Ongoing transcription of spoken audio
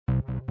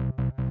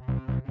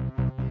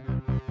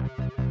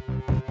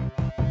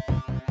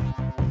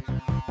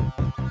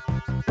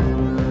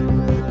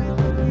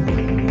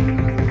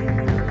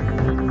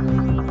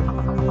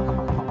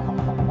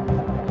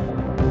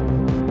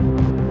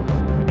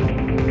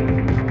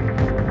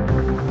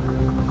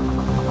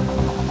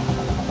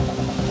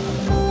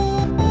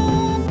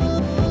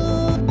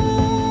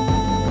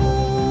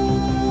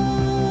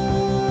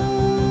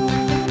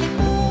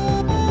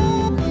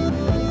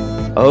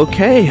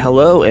Okay,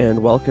 hello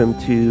and welcome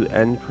to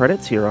End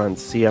Credits here on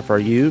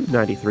CFRU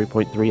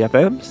 93.3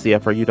 FM,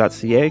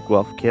 CFRU.ca,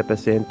 Guelph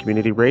Campus and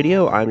Community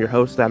Radio. I'm your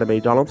host, Adam A.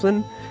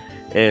 Donaldson,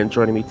 and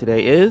joining me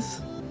today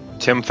is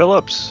Tim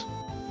Phillips.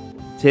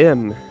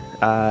 Tim.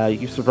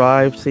 You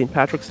survived St.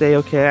 Patrick's Day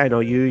okay? I know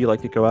you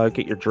like to go out,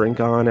 get your drink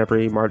on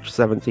every March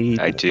 17th.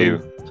 I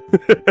do.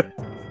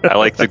 I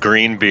like the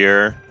green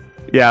beer,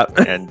 Yeah.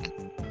 and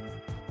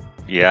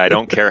I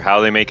don't care how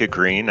they make it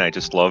green. I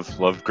just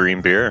love green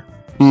beer.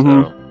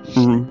 Mm-hmm.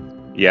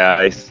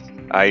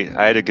 Mm-hmm. I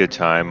had a good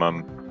time.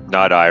 I'm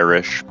not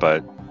Irish,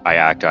 but I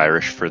act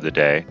Irish for the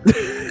day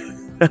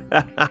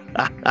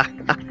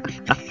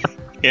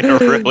in a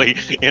really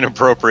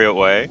inappropriate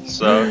way.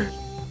 So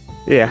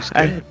yeah,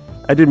 I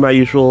did my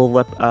usual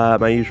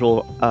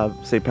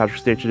St.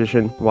 Patrick's Day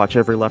tradition, watch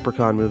every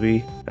Leprechaun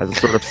movie as a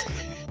sort of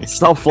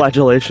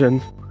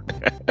self-flagellation.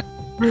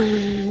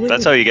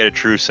 That's how you get a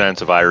true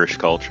sense of Irish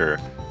culture.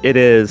 It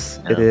is.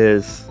 Yeah. It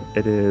is.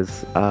 It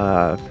is.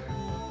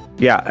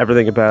 Yeah,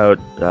 everything about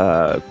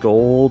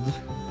gold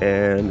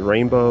and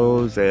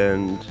rainbows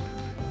and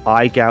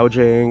eye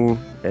gouging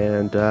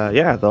and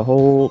the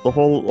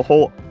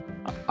whole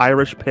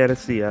Irish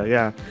panacea.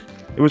 Yeah,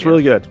 it was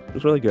really good. It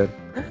was really good.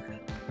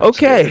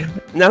 Okay,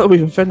 now that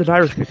we've offended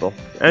Irish people,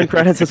 End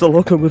Credits is a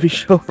local movie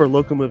show for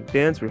local movie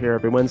fans. We're here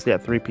every Wednesday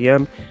at 3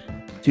 p.m.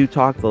 to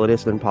talk the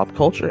latest in pop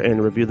culture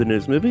and review the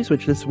news movies,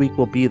 which this week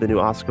will be the new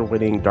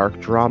Oscar-winning dark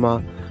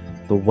drama,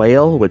 The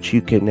Whale, which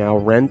you can now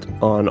rent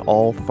on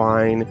all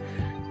fine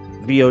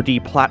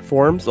VOD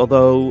platforms,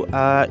 although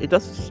it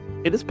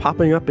is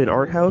popping up in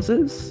art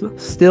houses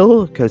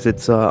still, because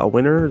it's a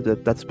winner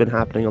that's been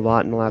happening a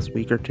lot in the last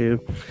week or two,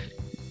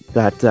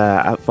 that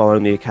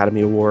following the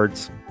Academy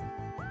Awards.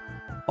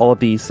 All of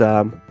these,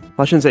 I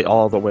shouldn't say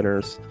all the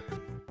winners,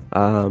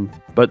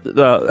 but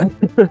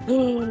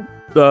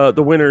the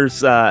winners,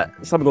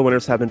 some of the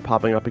winners have been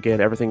popping up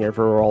again. Everything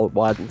Everywhere All at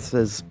Once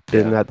has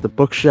been at the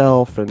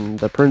Bookshelf, and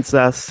The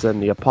Princess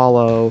and the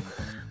Apollo,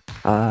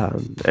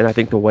 and I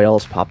think The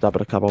Whale's popped up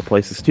at a couple of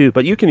places too.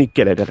 But you can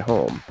get it at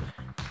home,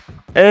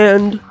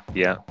 and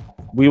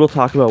we will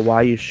talk about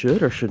why you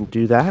should or shouldn't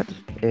do that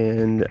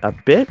in a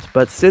bit.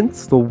 But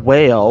since The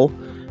Whale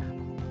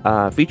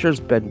features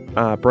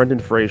Brendan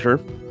Fraser,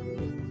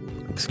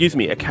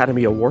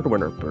 Academy Award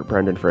winner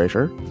Brendan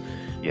Fraser,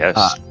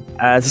 Yes.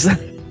 as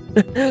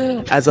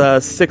as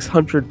a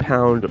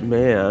 600-pound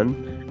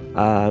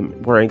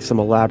man, wearing some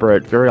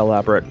very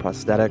elaborate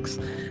prosthetics.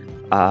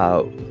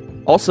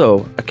 Also,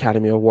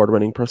 Academy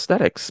Award-winning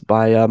prosthetics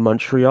by a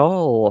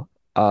Montreal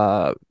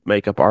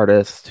makeup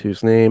artist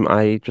whose name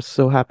I just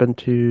so happen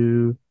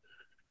to.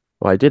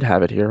 Well, I did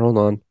have it here. Hold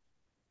on.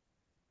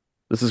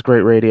 This is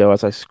great radio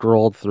as I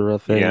scrolled through a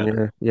thing Yeah.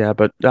 here. Yeah,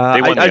 but They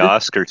won I the did.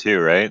 Oscar too,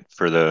 right?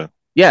 For the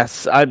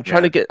Yes, Yeah. I'm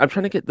trying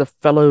to get the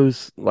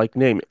fellow's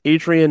name.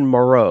 Adrian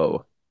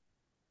Moreau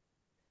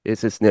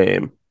is his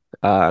name.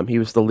 He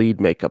was the lead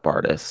makeup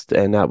artist,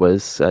 and that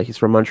was he's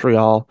from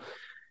Montreal,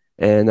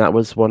 and that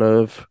was one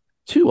of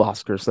two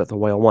Oscars that The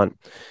Whale won.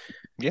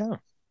 Yeah.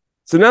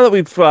 So now that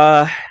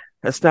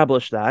we've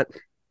established that,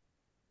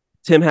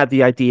 Tim had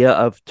the idea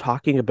of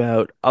talking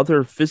about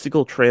other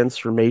physical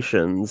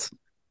transformations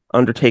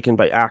undertaken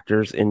by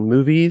actors in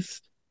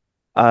movies.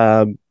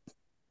 Um,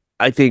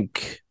 I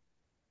think,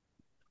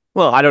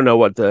 well, I don't know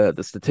what the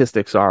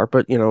statistics are,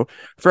 but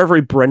for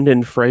every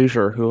Brendan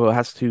Fraser who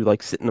has to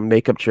sit in a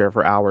makeup chair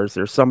for hours,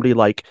 there's somebody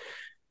like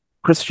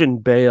Christian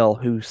Bale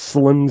who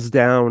slims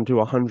down to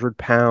 100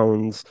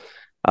 pounds,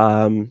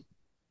 um,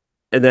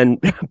 and then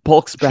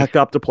bulks back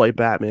up to play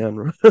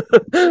Batman.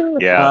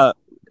 Yeah.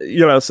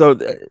 So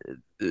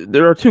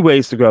there are two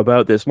ways to go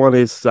about this. One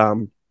is, I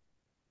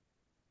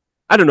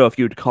don't know if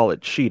you'd call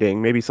it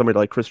cheating. Maybe somebody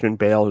like Christian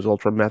Bale, who's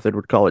ultra method,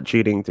 would call it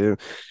cheating to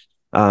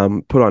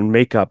put on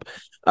makeup.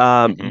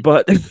 Mhm.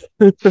 But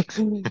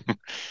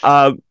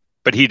uh,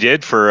 But he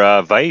did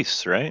for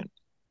Vice, right?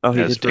 oh,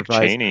 he As did for Dick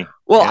Vice. Cheney.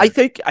 Well, Yeah.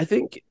 I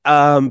think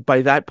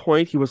by that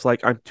point he was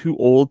like, I'm too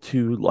old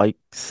to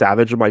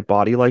savage my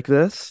body like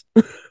this.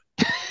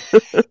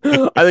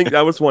 I think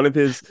that was one of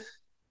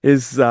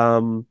his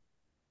um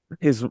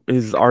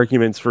his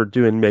arguments for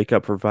doing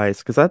makeup for Vice,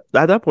 because at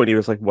that point he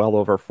was well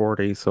over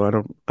 40, so I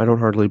don't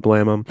hardly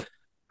blame him.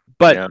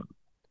 But Yeah.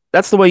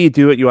 that's the way you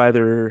do it. You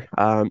either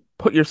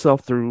put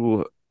yourself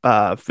through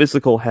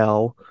physical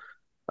hell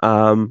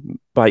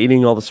by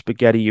eating all the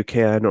spaghetti you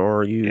can,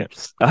 or you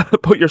Yeah.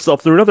 put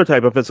yourself through another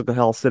type of physical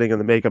hell sitting in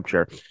the makeup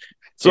chair.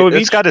 So of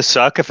It's each, got to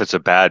suck if it's a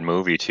bad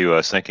movie too. I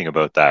was thinking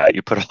about that.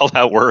 You put all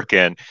that work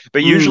in,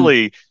 but mm,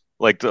 usually,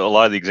 a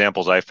lot of the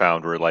examples I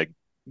found were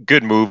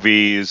good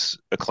movies,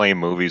 acclaimed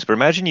movies. But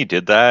imagine you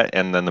did that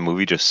and then the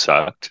movie just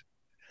sucked.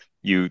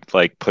 You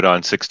put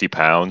on 60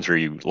 pounds or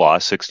you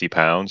lost 60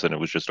 pounds and it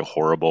was just a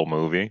horrible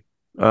movie.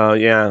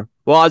 yeah.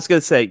 Well, I was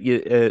gonna say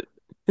Gwyneth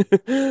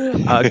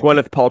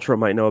Paltrow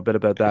might know a bit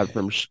about that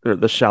from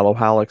the Shallow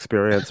Hal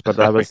experience, but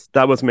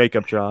that was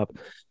makeup job.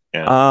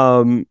 Yeah.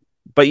 Um,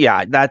 but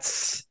yeah,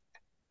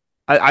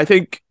 I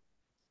think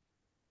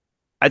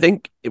I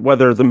think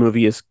whether the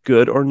movie is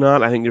good or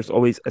not, I think there's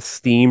always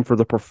esteem for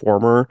the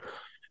performer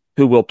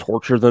who will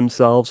torture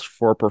themselves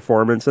for a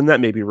performance, and that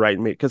may be right.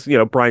 Because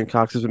Brian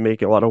Cox has been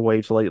making a lot of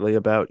waves lately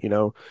about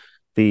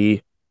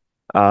the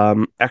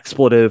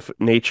expletive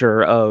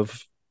nature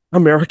of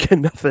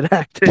American method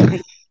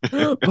acting,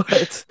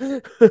 but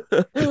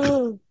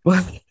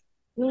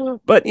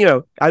but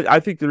I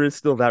think there is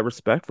still that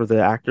respect for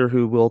the actor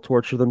who will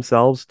torture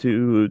themselves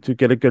to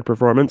get a good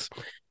performance.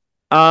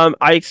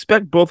 I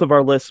expect both of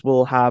our lists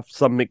will have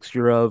some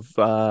mixture of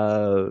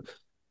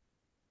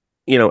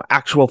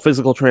actual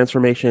physical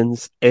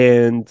transformations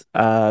and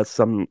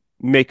some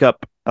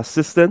makeup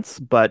assistance,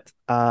 but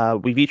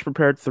we've each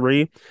prepared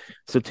three.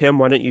 So Tim,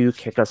 why don't you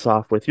kick us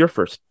off with your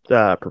first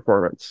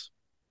performance?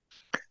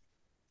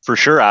 For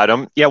sure,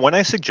 Adam. Yeah, when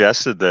I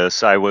suggested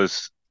this,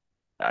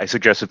 I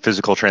suggested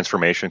physical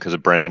transformation because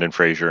of Brendan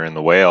Fraser in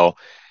The Whale,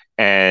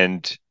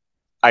 and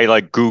I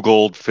like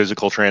Googled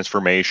physical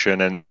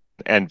transformation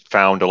and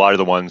found a lot of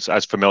the ones I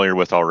was familiar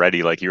with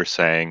already, like you were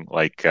saying,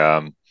 like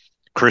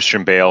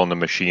Christian Bale in The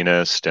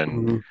Machinist and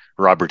Mm-hmm.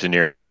 Robert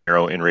De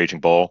Niro in Raging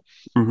Bull.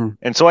 Mm-hmm.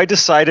 And so I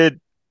decided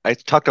I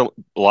talked a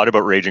lot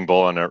about Raging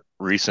Bull on a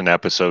recent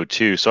episode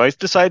too. So I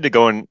decided to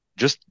go in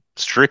just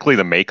strictly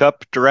the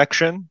makeup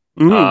direction.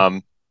 Mm-hmm.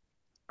 Um,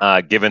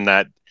 Given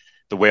that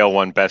the whale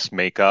won Best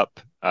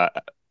Makeup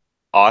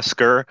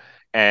Oscar.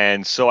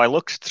 And so I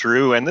looked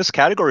through, and this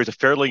category is a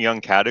fairly young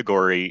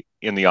category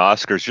in the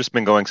Oscars, just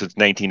been going since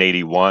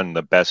 1981,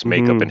 the best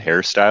makeup Mm-hmm. and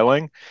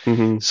hairstyling.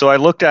 Mm-hmm. So I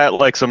looked at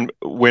like some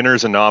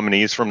winners and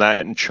nominees from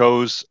that and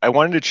I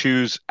wanted to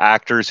choose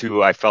actors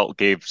who I felt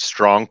gave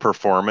strong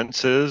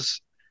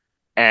performances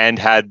and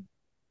had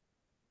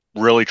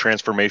really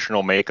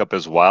transformational makeup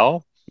as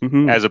well,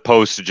 Mm-hmm. as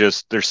opposed to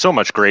just there's so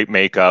much great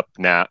makeup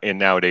now in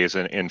nowadays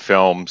in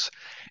films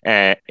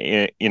and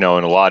in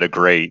a lot of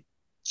great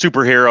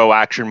superhero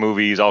action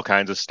movies, all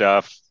kinds of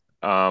stuff.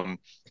 Um,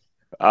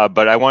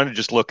 but I wanted to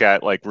just look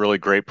at like really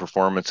great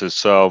performances.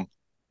 So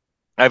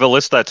I have a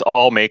list that's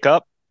all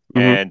makeup, Mm-hmm.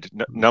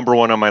 and number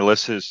one on my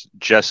list is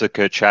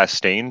Jessica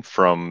Chastain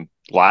from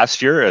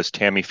last year as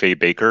Tammy Faye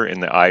Baker in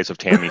The Eyes of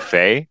Tammy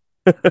Faye.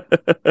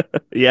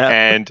 Yeah.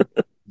 And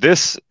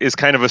this is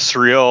kind of a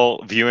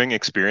surreal viewing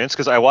experience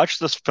because I watched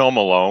this film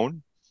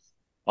alone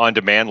on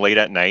demand late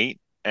at night.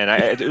 And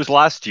it was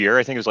last year.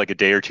 I think it was like a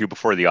day or two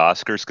before the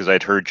Oscars because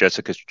I'd heard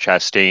Jessica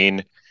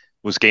Chastain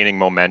was gaining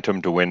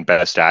momentum to win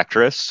Best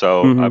Actress.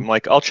 So Mm-hmm. I'm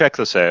like, I'll check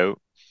this out.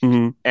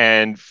 Mm-hmm.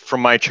 And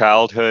from my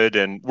childhood,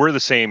 and we're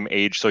the same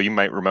age, so you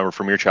might remember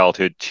from your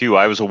childhood too,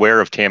 I was aware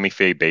of Tammy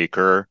Faye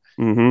Baker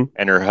Mm-hmm.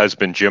 and her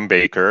husband, Jim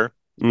Baker,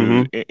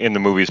 who Mm-hmm. in the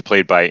movie is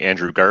played by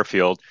Andrew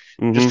Garfield, just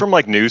Mm-hmm. from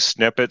like news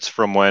snippets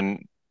from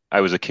when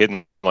I was a kid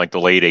in like the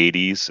late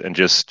 80s and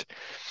just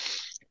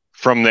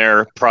from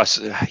their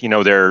process,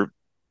 their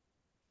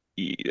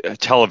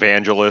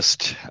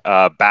televangelist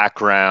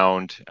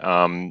background,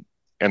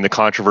 and the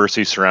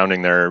controversy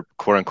surrounding their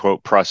quote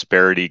unquote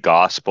prosperity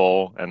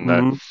gospel and the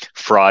Mm-hmm.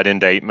 fraud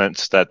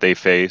indictments that they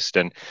faced.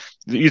 And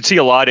you'd see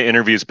a lot of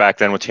interviews back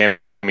then with Tammy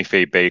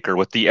Faye Baker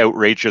with the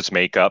outrageous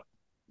makeup,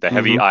 the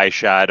heavy Mm-hmm.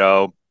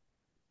 eyeshadow,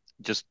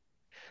 just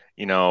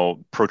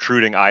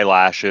protruding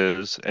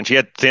eyelashes, and she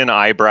had thin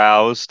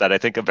eyebrows that I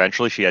think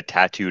eventually she had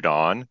tattooed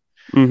on.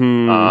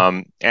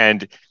 Mm-hmm.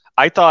 And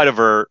I thought of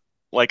her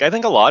like I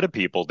think a lot of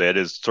people did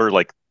is sort of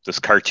like this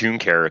cartoon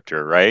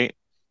character, right?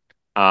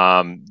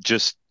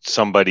 Just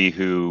somebody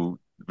who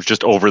was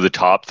just over the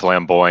top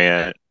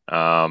flamboyant,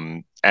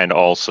 and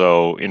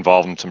also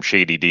involved in some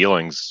shady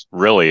dealings,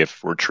 really,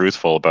 if we're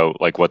truthful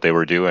about like what they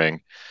were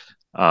doing,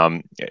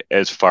 um,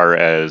 as far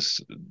as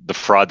the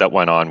fraud that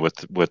went on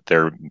with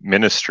their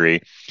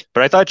ministry.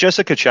 But I thought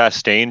Jessica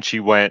Chastain, she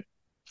went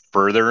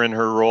further in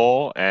her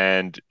role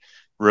and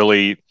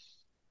really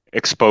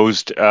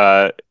exposed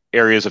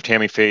areas of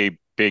Tammy Faye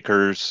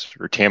Baker's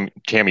or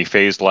Tammy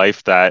Faye's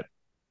life that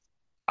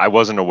I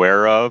wasn't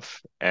aware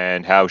of,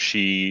 and how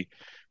she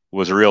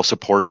was a real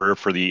supporter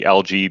for the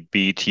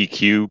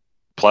LGBTQ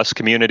plus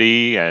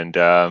community, and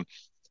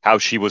how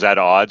she was at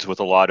odds with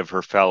a lot of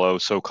her fellow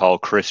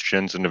so-called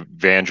Christians and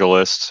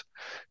evangelists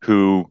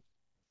who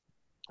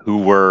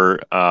were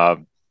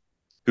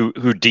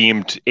who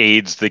deemed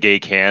AIDS the gay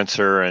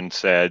cancer and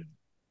said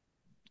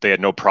they had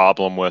no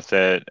problem with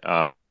it.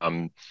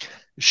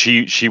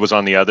 She was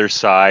on the other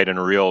side and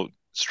a real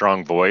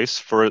strong voice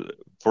for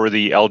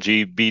the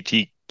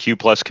LGBTQ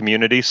plus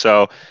community.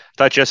 So I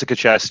thought Jessica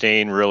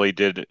Chastain really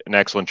did an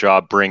excellent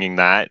job bringing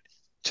that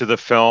to the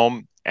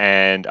film,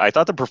 and I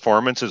thought the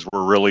performances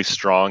were really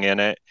strong in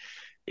it.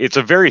 It's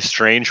a very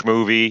strange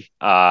movie.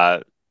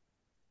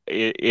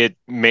 It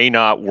may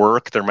not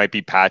work. There might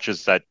be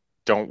patches that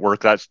don't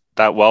work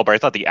that well, but I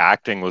thought the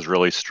acting was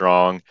really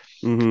strong.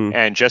 Mm-hmm.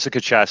 And Jessica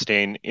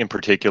Chastain, in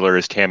particular,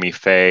 is Tammy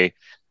Faye.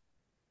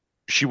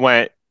 She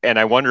went, and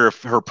I wonder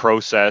if her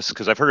process,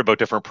 because I've heard about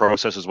different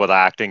processes with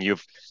acting.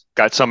 You've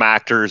got some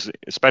actors,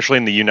 especially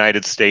in the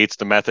United States,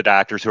 the method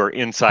actors who are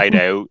inside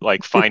out,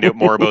 like find out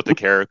more about the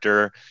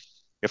character.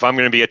 if I'm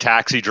going to be a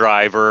taxi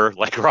driver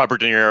like Robert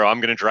De Niro, I'm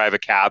going to drive a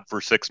cab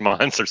for 6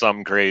 months or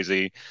something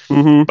crazy.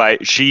 Hmm.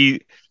 But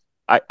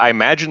I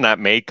imagine that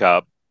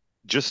makeup,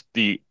 just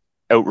the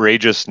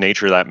outrageous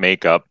nature of that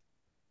makeup,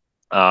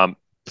 um,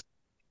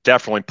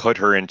 definitely put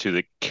her into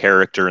the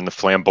character and the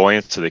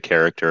flamboyance of the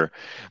character.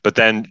 But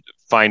then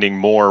finding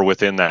more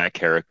within that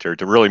character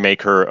to really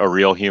make her a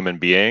real human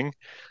being,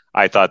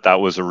 I thought that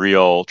was a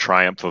real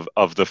triumph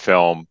of the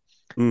film.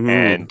 Hmm.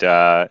 And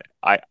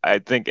I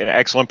think an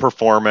excellent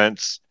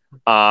performance.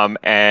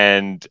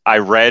 And I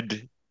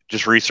read,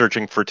 just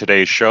researching for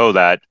today's show,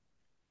 that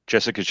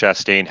Jessica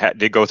Chastain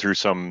did go through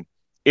some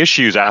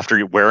issues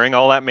after wearing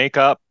all that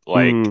makeup,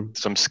 like Mm.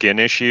 some skin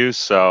issues.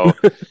 So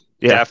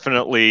Yeah.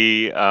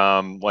 definitely,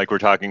 like we're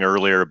talking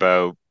earlier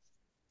about,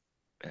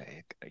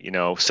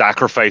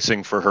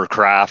 sacrificing for her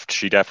craft,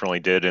 she definitely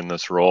did in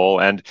this role.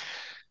 And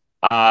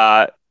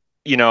uh,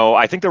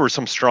 I think there were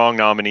some strong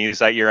nominees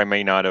that year. I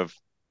may not have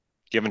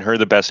given her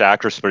the best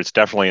actress, but it's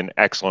definitely an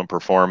excellent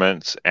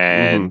performance, Hmm.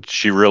 and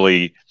she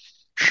really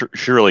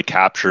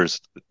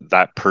captures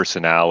that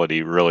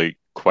personality really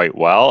quite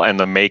well, and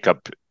the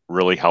makeup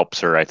really helps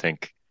her, I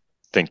think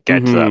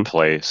get to that Hmm.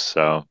 place.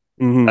 So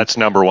Hmm. that's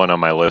number one on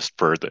my list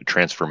for the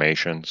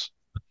transformations.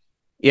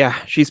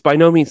 Yeah, she's by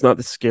no means not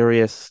the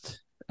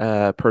scariest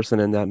person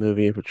in that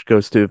movie, which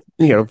goes to,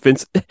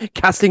 Vince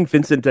casting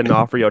Vincent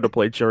D'Onofrio to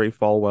play Jerry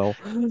Falwell.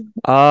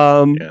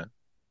 Um, Yeah.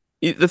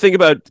 the thing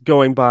about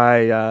going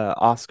by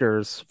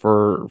Oscars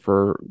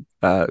for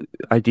uh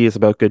ideas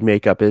about good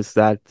makeup is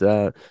that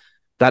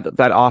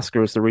that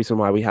Oscar is the reason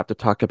why we have to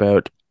talk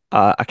about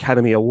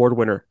Academy Award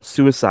winner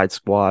Suicide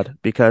Squad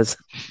because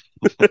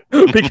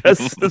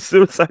because the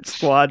Suicide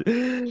Squad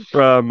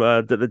from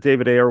the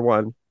David Ayer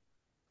one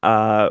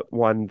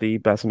won the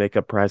best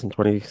makeup prize in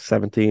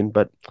 2017,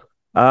 but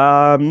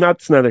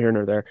that's neither here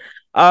nor there.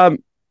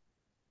 Um,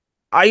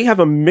 I have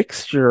a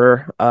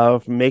mixture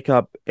of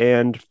makeup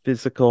and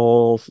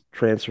physical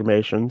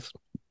transformations.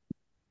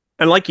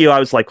 And like you, I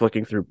was like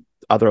looking through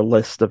other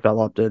lists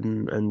developed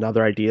and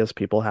other ideas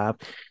people have.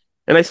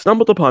 And I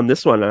stumbled upon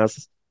this one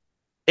as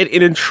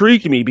it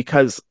intrigued me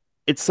because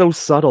it's so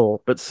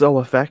subtle but so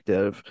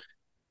effective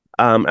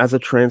as a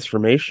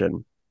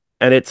transformation.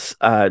 And it's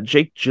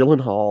Jake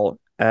Gyllenhaal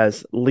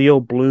as Leo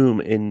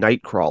Bloom in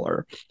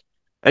Nightcrawler.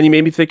 And you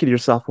made me think to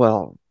yourself,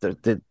 well,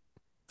 did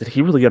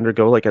he really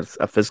undergo like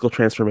a physical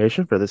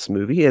transformation for this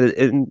movie?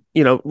 And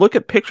look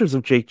at pictures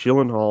of Jake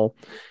Gyllenhaal,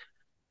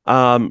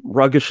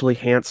 ruggishly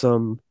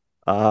handsome,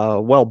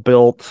 well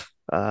built.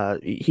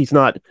 He's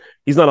not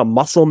a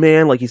muscle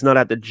man, like he's not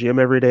at the gym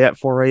every day at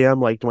 4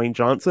 a.m. like Dwayne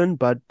Johnson,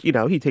 but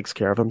he takes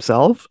care of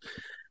himself.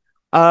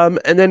 And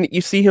then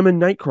you see him in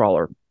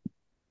Nightcrawler,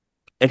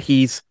 and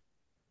he's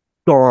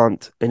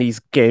gaunt and he's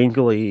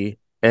gangly,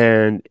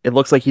 and it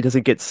looks like he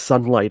doesn't get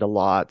sunlight a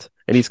lot.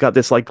 And he's got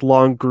this like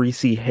long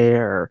greasy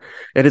hair,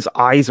 and his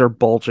eyes are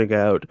bulging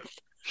out.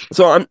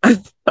 So I'm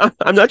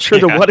I'm not sure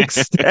to Yeah. what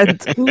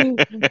extent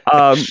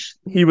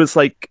he was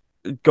like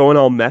going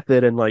all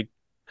method and like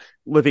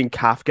living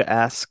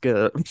Kafka-esque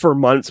for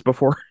months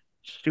before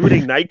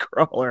shooting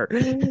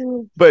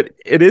Nightcrawler, but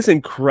it is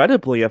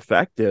incredibly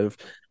effective.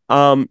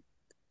 Um,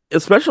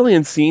 Especially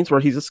in scenes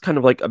where he's just kind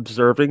of like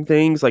observing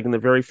things, like in the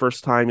very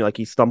first time, like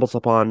he stumbles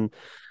upon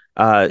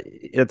uh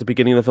at the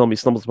beginning of the film, he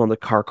stumbles upon the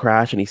car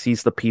crash and he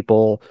sees the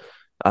people,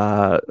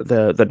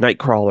 the night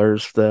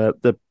crawlers, the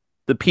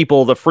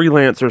people, the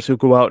freelancers who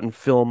go out and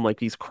film like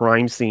these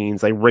crime scenes.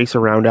 They race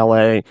around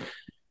LA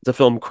to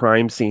film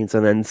crime scenes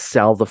and then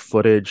sell the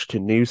footage to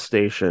news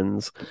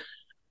stations.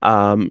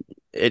 um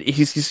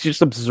he's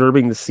just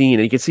observing the scene,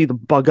 and you can see the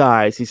bug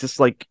eyes. He's just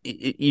like,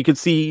 you can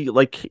see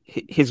like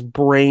his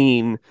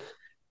brain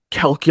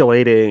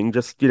calculating,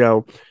 just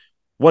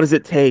what does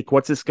it take,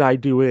 what's this guy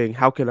doing,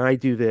 how can I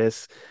do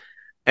this?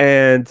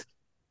 And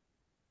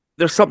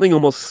there's something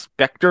almost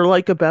Spectre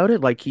like about it,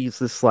 like he's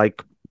this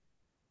like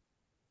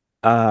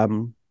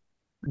um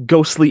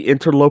ghostly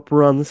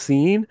interloper on the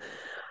scene.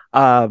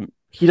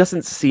 He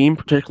doesn't seem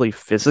particularly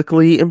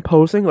physically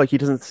imposing, like he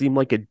doesn't seem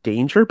like a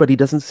danger, but he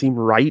doesn't seem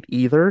right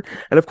either.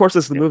 And of course,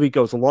 as the Yeah. movie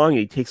goes along,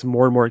 he takes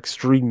more and more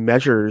extreme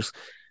measures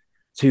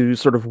to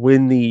sort of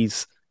win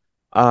these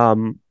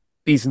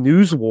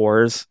news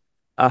wars.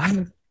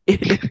 uh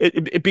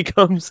it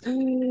becomes,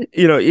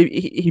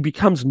 he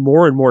becomes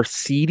more and more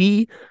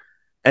seedy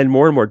and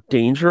more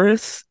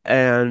dangerous.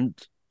 And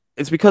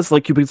it's because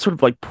like you've been sort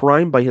of like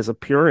primed by his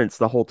appearance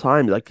the whole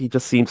time, like he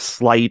just seems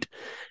slight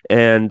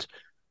and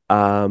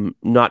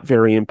not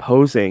very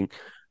imposing.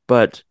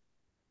 But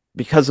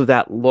because of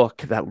that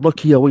look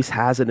he always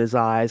has in his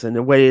eyes, and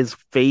the way his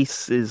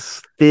face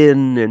is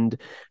thin and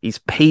he's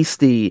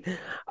pasty,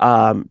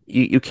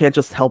 you can't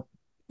just help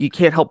you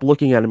can't help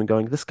looking at him and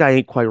going, this guy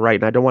ain't quite right,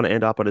 and I don't want to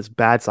end up on his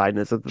bad side. And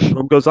as the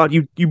film goes on,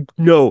 you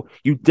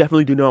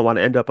definitely do not want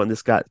to end up on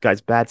this guy's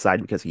bad side,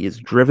 because he is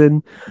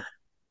driven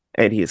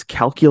and he is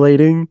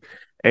calculating,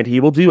 and he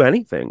will do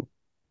anything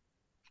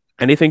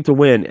to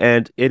win.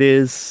 And it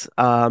is,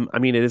 I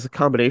mean, it is a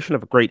combination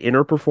of a great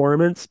inner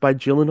performance by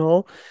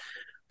Gyllenhaal,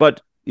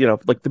 but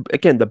like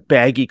the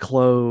baggy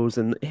clothes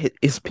and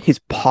his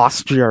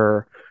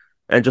posture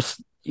and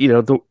just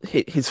the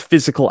his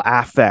physical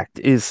affect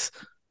is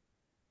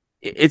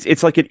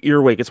it's like an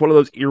earwig. It's one of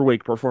those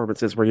earwig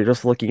performances where you're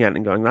just looking at it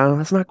and going, "No,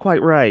 that's not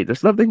quite right.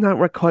 There's nothing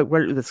not quite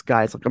right with this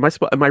guy." It's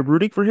like, am I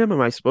rooting for him?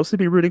 Am I supposed to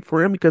be rooting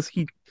for him because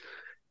he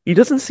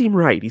doesn't seem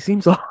right. He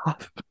seems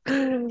off. He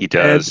And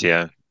does,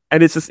 yeah.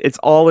 it's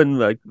all in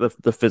like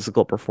the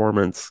physical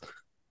performance,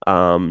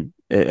 and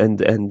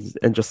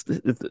just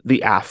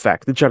the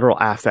affect, the general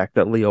affect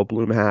that Leo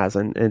Bloom has,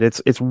 and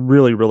it's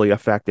really really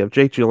effective.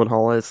 Jake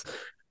Gyllenhaal is,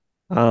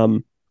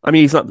 I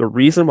mean, he's not the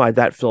reason why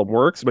that film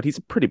works, but he's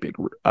a pretty big,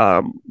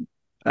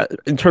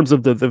 in terms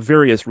of the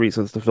various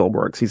reasons the film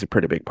works, he's a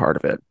pretty big part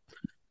of it.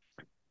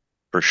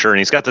 For sure. And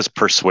he's got this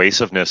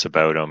persuasiveness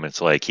about him.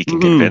 It's like he can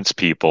Hmm. convince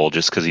people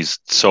just because he's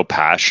so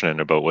passionate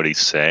about what he's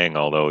saying,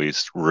 although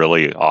he's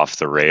really off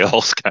the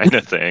rails kind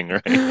of thing,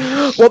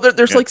 right? Well,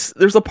 there's Yeah. like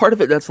there's a part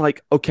of it that's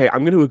like, okay, I'm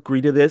going to agree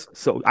to this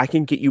so I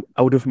can get you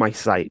out of my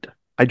sight.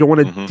 I don't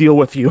want to Hmm. deal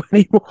with you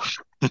anymore.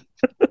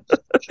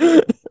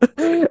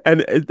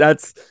 And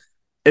that's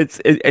it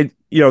it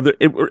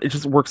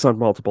just works on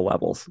multiple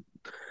levels.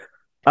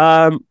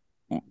 Um,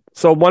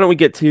 so why don't we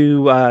get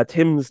to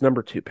Tim's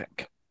number two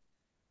pick?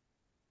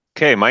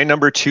 Okay, my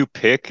number two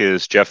pick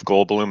is Jeff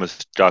Goldblum as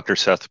Dr.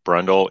 Seth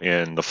Brundle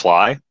in The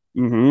Fly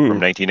from Hmm.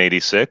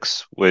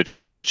 1986, which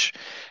is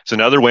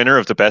another winner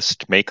of the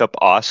Best Makeup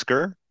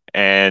Oscar.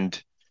 And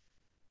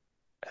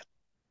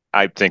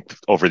I think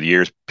over the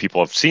years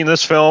people have seen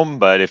this film,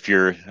 but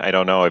I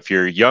don't know, if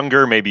you're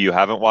younger, maybe you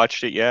haven't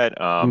watched it yet.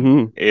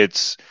 Hmm.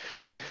 It's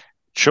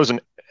shows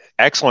an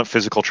excellent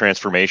physical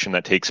transformation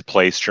that takes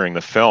place during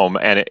the film,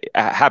 and it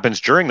happens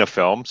during the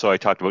film. So I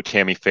talked about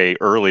Tammy Faye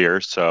earlier.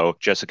 So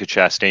Jessica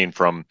Chastain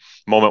from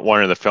moment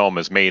one of the film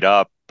is made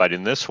up, but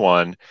in this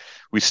one,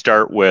 we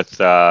start with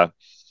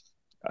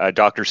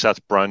Dr.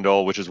 Seth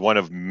Brundle, which is one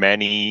of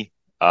many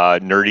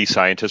nerdy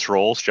scientist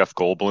roles Jeff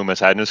Goldblum has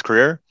had in his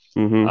career.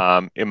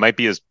 Hmm. It might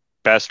be his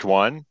best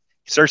one.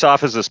 He starts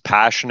off as this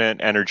passionate,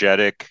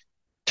 energetic,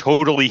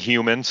 totally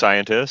human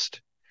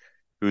scientist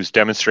who's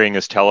demonstrating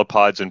his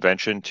telepod's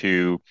invention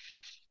to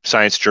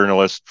science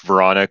journalist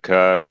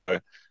Veronica,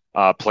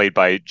 played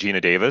by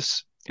Gina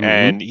Davis. Hmm.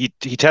 And he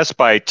tests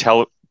by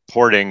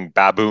teleporting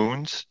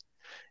baboons,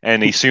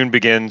 and he soon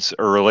begins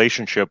a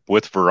relationship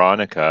with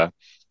Veronica.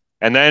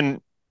 And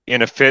then,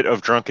 in a fit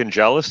of drunken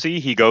jealousy,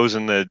 he goes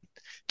in the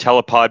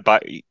telepod by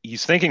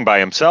he's thinking by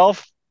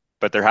himself,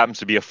 but there happens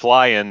to be a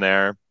fly in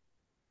there,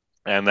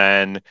 and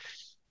then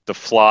the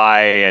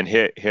fly and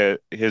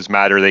his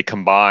matter they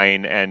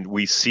combine, and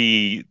we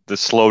see the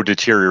slow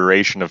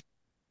deterioration of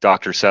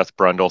Dr. Seth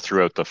Brundle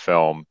throughout the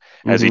film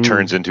as he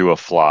turns Hmm. into a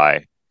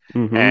fly.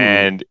 Hmm.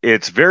 And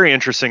it's very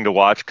interesting to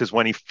watch because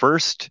when he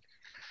first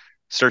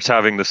starts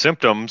having the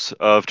symptoms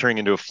of turning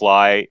into a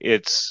fly,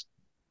 it's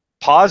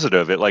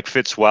positive. It like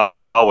fits well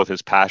with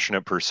his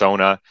passionate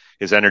persona,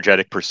 his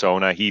energetic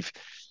persona. He's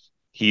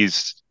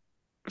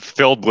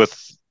filled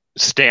with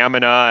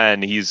stamina,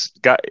 and he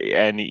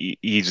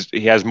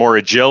has more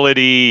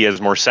agility, he has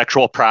more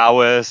sexual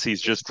prowess.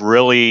 He's just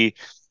really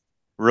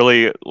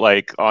really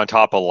like on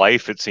top of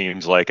life, it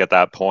seems like at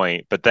that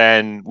point. But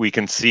then we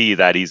can see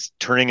that he's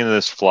turning into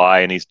this fly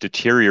and he's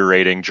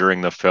deteriorating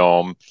during the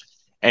film,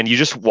 and you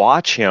just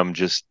watch him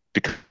just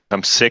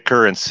become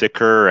sicker and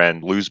sicker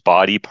and lose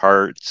body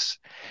parts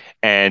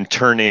and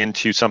turn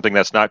into something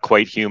that's not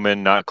quite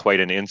human, not quite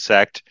an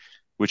insect,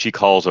 which he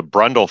calls a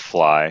brundle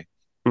fly.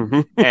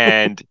 Hmm.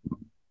 And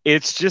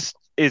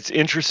it's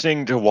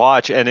interesting to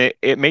watch, and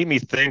it made me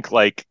think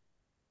like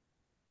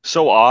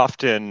so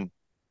often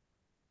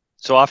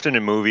so often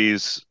in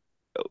movies,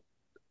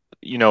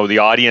 the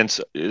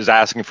audience is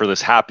asking for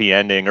this happy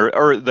ending,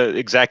 or the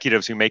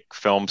executives who make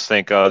films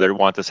think, oh, they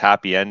want this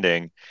happy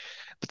ending.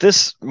 But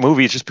this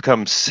movie has just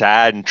becomes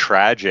sad and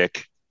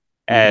tragic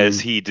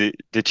as Hmm. he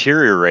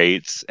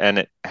deteriorates, and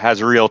it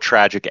has a real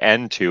tragic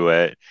end to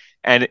it.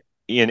 And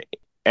in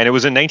and it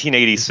was in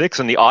 1986,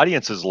 and the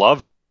audiences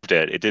loved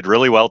it. It did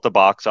really well at the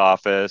box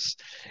office,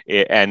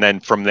 and then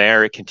from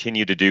there, it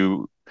continued to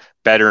do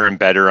better and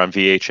better on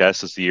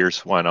VHS as the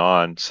years went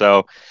on.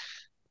 So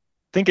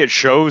think it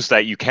shows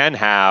that you can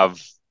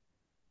have,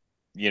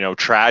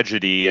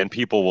 tragedy and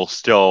people will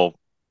still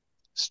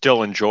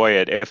enjoy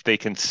it if they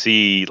can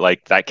see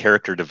like that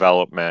character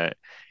development.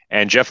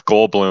 And Jeff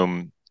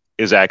Goldblum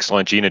is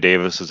excellent. Gina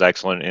Davis is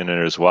excellent in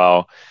it as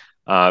well.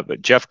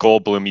 But Jeff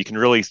Goldblum, you can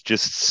really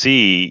just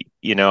see,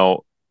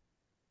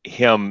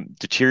 him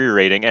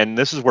deteriorating. And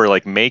this is where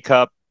like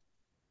makeup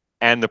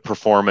and the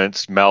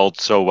performance meld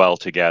so well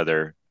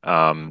together.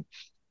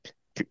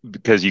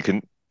 Because you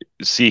can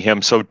see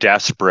him so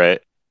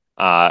desperate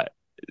at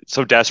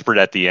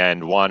the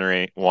end,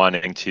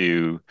 wanting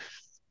to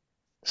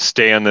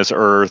stay on this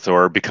earth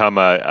or become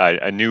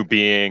a new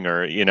being,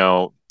 or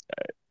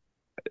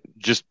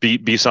just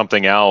be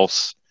something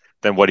else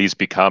than what he's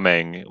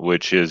becoming,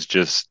 which is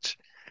just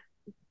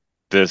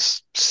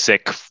this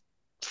sick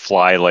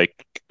fly like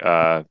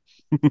uh,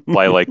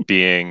 fly like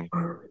being.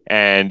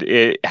 And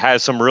it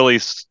has some really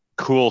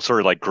cool sort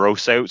of like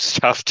gross out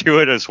stuff to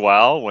it as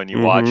well when you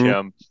watch Mm-hmm.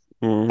 him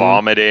Mm-hmm.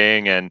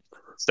 vomiting and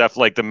stuff.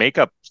 Like the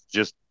makeup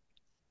just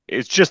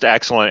it's just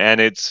excellent, and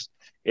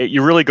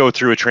you really go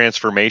through a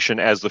transformation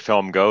as the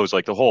film goes.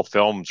 Like the whole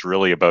film's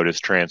really about his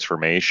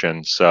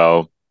transformation.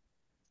 So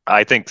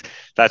I think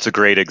that's a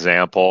great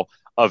example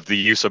of the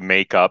use of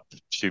makeup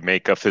to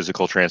make a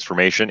physical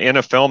transformation in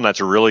a film that's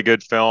a really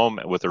good film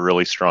with a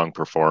really strong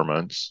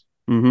performance.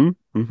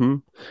 Mm-hmm. Mm-hmm.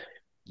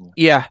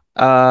 Yeah.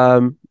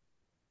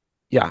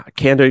 Yeah,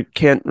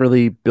 can't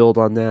really build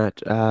on that.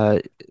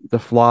 The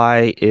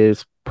Fly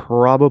is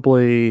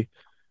probably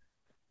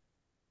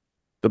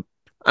the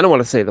I don't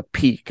want to say the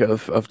peak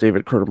of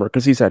David Cronenberg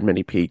because he's had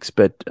many peaks,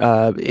 but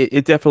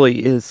it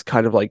definitely is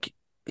kind of like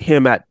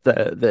him at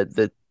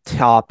the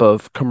top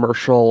of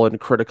commercial and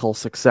critical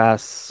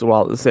success,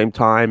 while at the same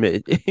time,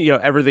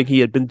 everything he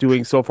had been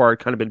doing so far had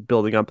kind of been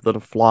building up to The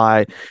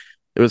Fly.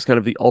 It was kind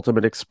of the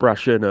ultimate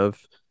expression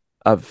of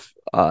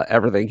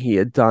everything he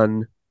had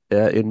done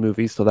in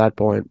movies to that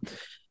point.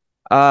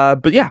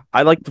 But yeah,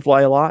 I like The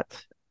Fly a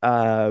lot.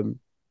 Um,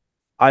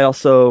 I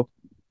also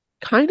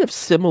kind of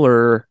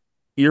similar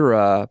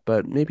era,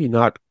 but maybe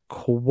not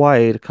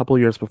quite a couple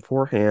years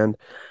beforehand.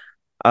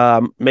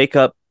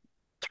 Makeup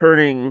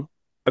turning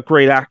a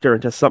great actor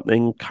into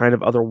something kind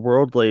of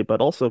otherworldly,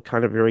 but also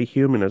kind of very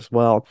human as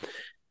well.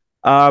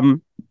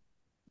 Um,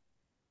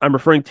 I'm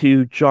referring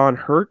to John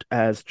Hurt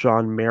as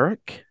John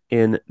Merrick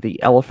in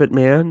The Elephant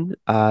Man,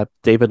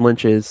 David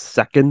Lynch's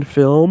second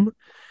film.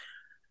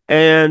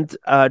 And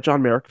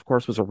John Merrick, of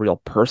course, was a real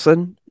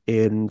person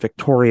in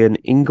Victorian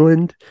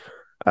England.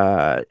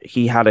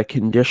 He had a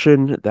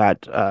condition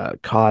that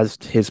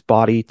caused his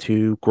body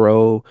to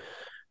grow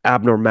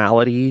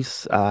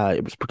abnormalities.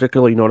 It was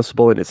particularly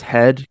noticeable in his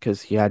head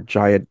because he had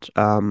giant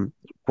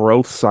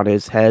growths on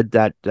his head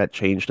that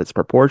changed its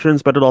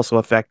proportions, but it also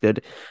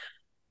affected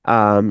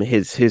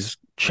his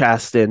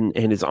chest and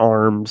his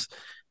arms.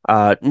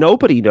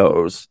 Nobody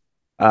knows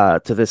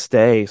to this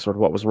day sort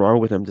of what was wrong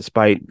with him,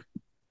 despite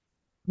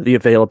the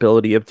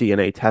availability of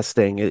DNA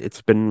testing.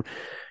 It's been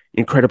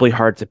incredibly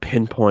hard to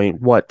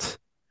pinpoint what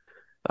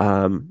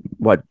John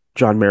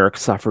Merrick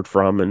suffered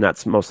from, and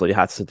that's mostly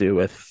has to do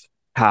with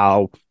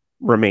how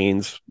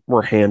remains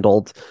were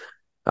handled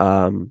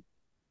um,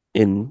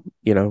 in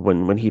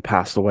when he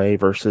passed away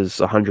versus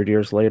 100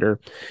 years later.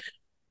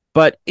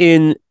 But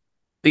in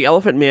The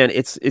Elephant Man,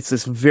 it's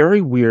this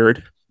very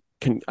weird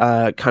kind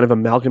of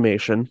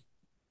amalgamation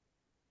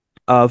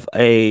of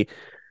a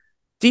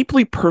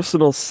deeply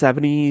personal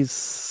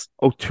 70s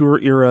auteur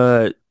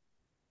era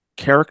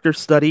character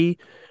study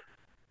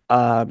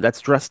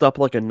that's dressed up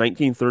like a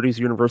 1930s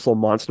Universal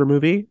monster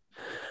movie,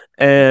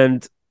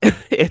 and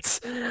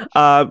it's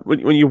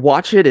when you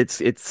watch it,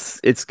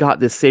 it's got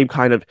this same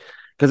kind of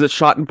because it's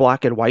shot in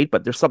black and white,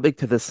 but there's something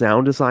to the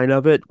sound design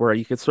of it where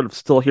you can sort of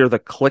still hear the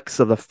clicks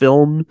of the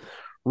film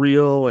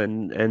reel,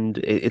 and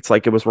it's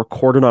like it was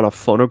recorded on a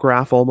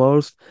phonograph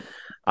almost.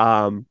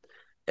 Um,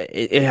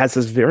 it has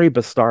this very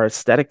bizarre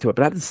aesthetic to it,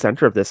 but at the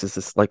center of this is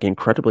this like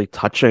incredibly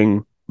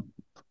touching,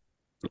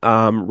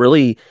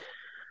 really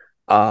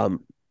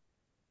um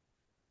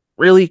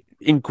really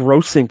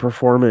engrossing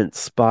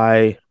performance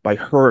by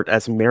Hurt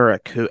as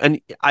Merrick, who and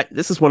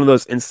this is one of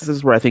those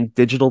instances where I think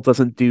digital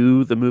doesn't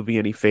do the movie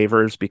any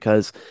favors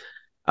because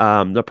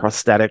the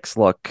prosthetics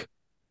look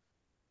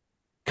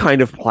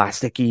kind of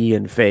plasticky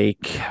and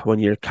fake when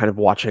you're kind of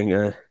watching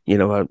a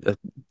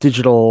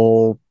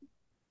digital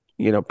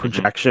Mm-hmm.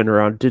 projection or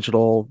on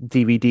digital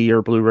DVD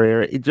or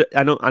Blu-ray.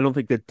 I don't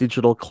think that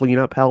digital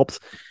cleanup helps,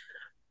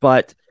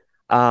 but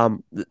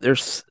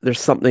there's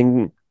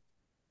something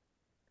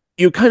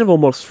you kind of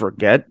almost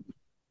forget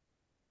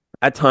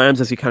at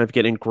times as you kind of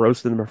get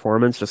engrossed in the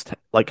performance, just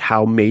like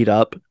how made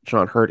up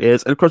John Hurt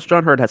is. And of course,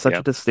 John Hurt has such a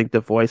Yeah.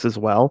 distinctive voice as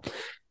well.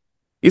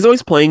 He's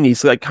always playing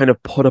these like kind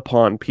of put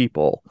upon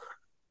people.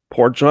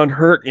 Poor John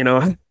Hurt,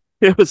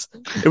 it was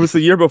the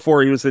year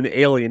before he was in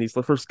Alien. He's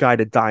the first guy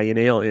to die in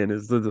Alien.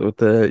 He's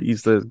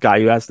the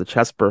guy who has the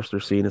chest burster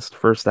scene. Is the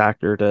first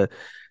actor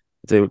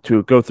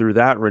to go through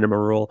that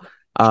rigmarole.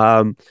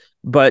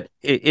 But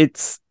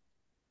it's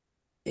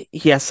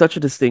he has such a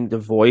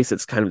distinctive voice.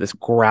 It's kind of this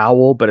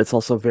growl, but it's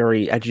also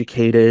very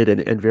educated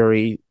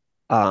and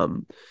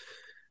um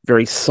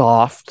very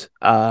soft,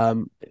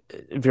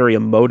 very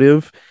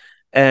emotive.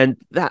 And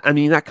that I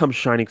mean that comes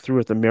shining through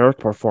with the Merrick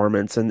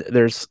performance. And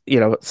there's,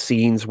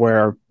 scenes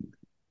where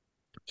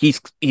he's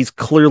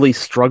clearly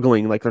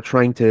struggling, like they're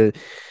trying to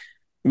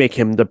make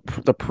him the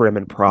prim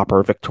and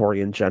proper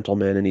Victorian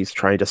gentleman, and he's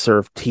trying to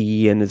serve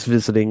tea and is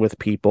visiting with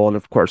people. And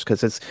of course,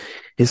 because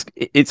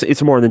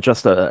it's more than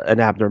just an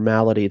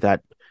abnormality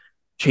that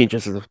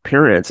changes his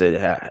appearance.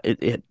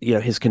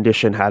 His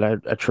condition had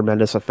a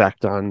tremendous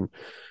effect on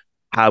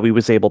how he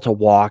was able to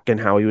walk and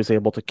how he was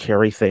able to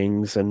carry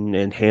things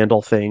and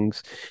handle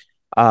things.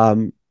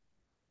 Um,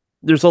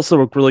 there's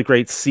also a really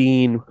great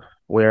scene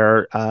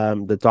where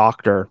the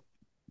doctor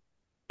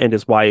and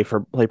his wife,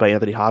 are played by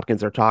Anthony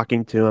Hopkins, are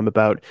talking to him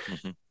about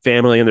Mm-hmm.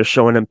 family, and they're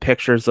showing him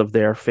pictures of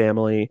their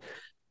family.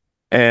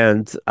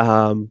 And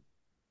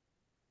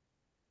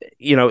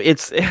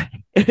it's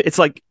it's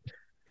like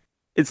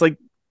it's like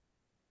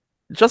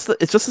it's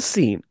just a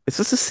scene. It's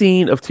just a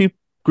scene of two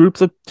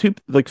groups of two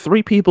like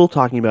three people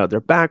talking about their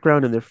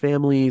background and their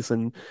families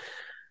and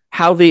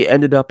how they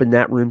ended up in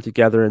that room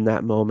together in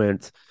that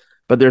moment.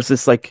 But there's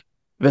this like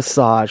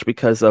visage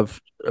because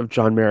of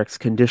John Merrick's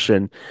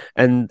condition,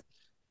 and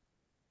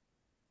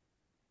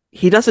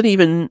he doesn't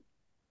even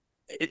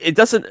it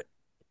doesn't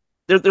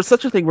there's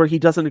such a thing where he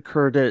doesn't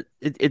occur to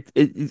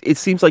it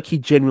seems like he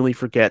genuinely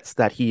forgets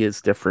that he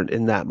is different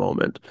in that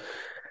moment,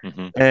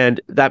 Hmm.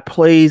 and that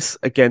plays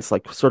against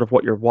like sort of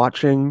what you're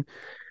watching,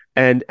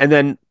 and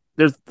then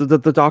there's the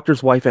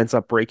doctor's wife ends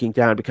up breaking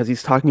down because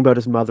he's talking about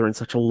his mother in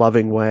such a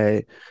loving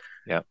way,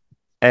 Yeah.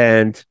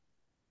 and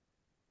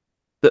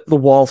the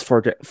walls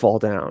fall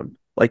down.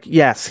 Like,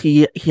 yes,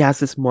 he has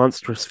this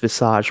monstrous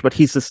visage, but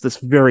he's this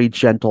very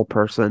gentle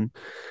person,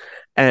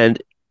 and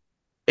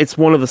it's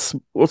one of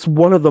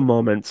the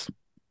moments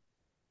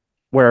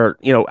where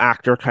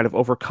actor kind of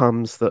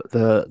overcomes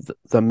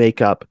the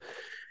makeup,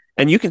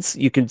 and you can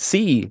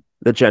see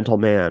the gentle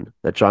man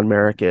that John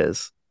Merrick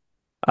is,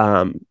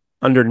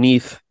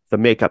 underneath the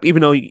makeup,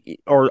 even though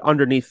or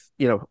underneath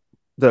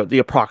the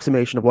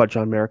approximation of what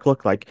John Merrick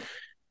looked like.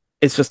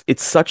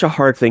 It's such a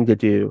hard thing to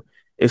do,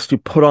 is to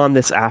put on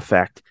this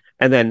affect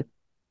and then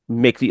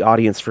make the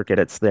audience forget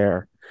it's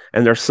there.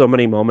 And there's so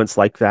many moments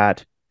like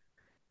that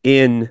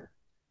in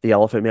The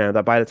Elephant Man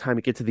that by the time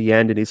you get to the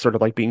end and he's sort of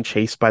like being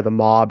chased by the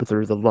mob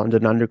through the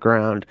London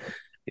Underground,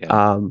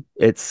 Yeah.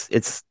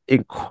 it's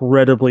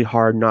incredibly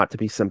hard not to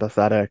be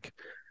sympathetic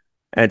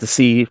and to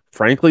see,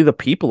 frankly, the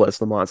people as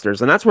the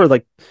monsters. And that's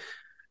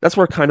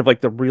where kind of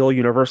like the real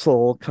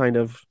universal kind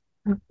of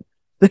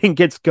thing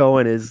gets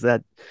going, is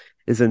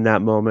in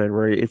that moment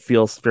where it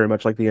feels very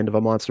much like the end of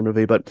a monster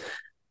movie. But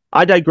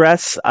I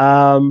digress.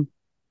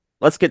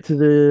 Let's get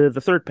to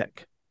the third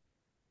pick.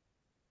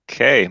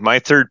 Okay, my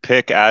third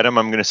pick, Adam.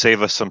 I'm going to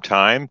save us some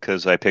time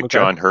because I picked Okay.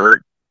 John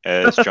Hurt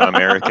as John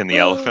Merrick in The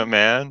Elephant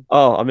Man.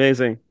 Oh,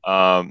 amazing.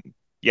 Um,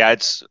 yeah,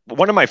 it's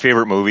one of my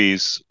favorite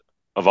movies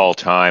of all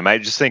time. I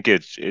just think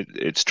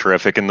it's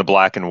terrific, and the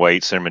black and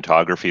white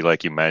cinematography,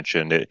 like you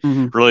mentioned, it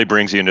Hmm. really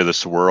brings you into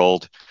this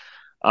world.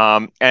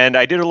 And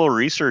I did a little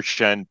research,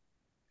 and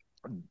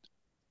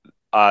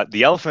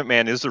The Elephant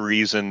Man is the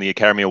reason the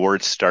Academy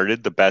Awards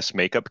started the Best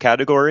Makeup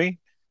category,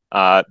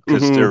 because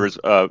there Hmm. was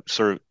a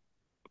sort of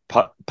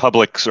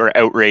public sort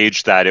of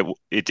outrage that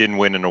it didn't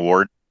win an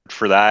award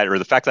for that, or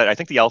the fact that I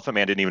think The Elephant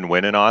Man didn't even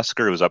win an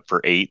Oscar. It was up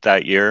for 8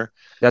 that year.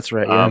 That's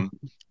right. Yeah. Um,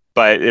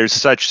 but there's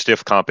such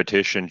stiff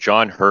competition.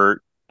 John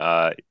Hurt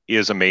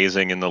is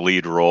amazing in the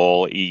lead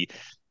role.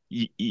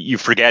 You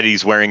forget you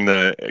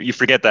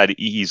forget that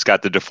he's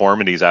got the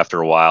deformities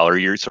after a while, or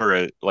you're sort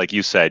of, like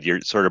you said,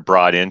 you're sort of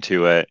brought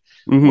into it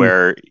Hmm.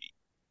 where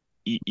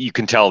you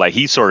can tell that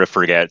he sort of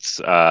forgets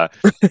that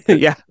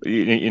Yeah.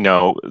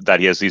 that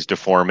he has these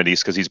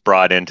deformities because he's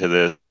brought into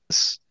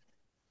this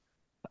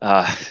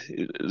uh,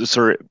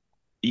 sort of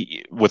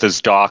with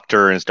his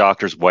doctor, and his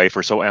doctor's wife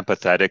are so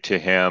empathetic to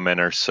him and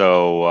are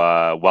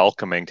so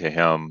welcoming to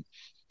him.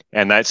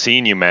 And that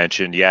scene you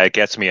mentioned, yeah, it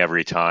gets me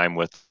every time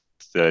with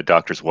the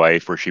doctor's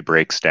wife where she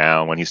breaks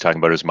down when he's talking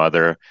about his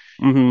mother.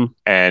 Hmm.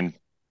 And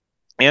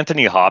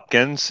Anthony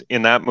Hopkins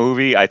in that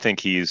movie, I think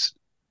he's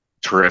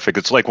terrific.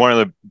 It's like one of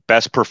the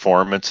best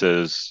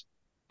performances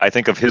I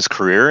think of his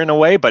career in a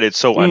way, but it's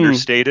so Hmm.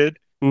 understated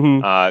Hmm.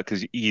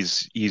 because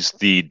he's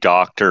the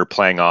doctor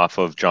playing off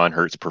of John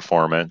Hurt's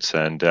performance.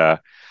 And yeah,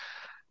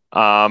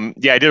 I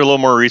did a little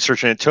more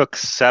research, and it took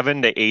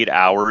 7 to 8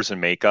 hours in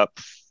makeup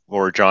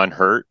for John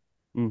Hurt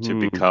to Hmm.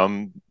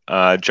 become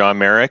John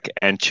Merrick,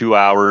 and 2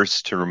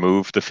 hours to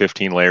remove the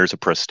 15 layers of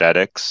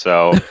prosthetics.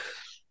 So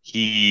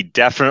he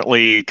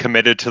definitely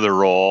committed to the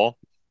role.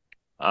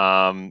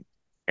 Um,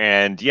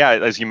 and yeah,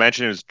 as you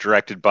mentioned, it was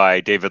directed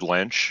by David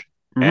Lynch.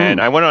 And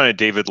Hmm. I went on a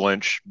David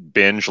Lynch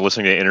binge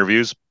listening to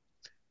interviews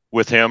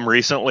with him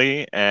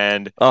recently.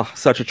 And Oh,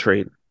 such a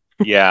treat.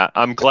 yeah,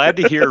 I'm glad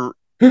to hear.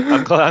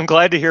 I'm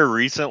glad to hear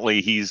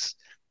recently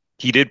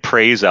he did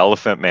praise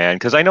Elephant Man,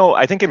 because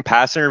I think in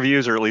past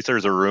interviews, or at least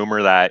there's a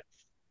rumor that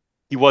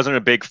he wasn't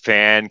a big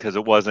fan because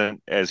it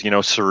wasn't as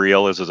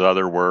surreal as his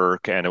other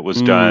work, and it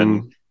was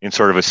done Mm. in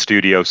sort of a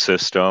studio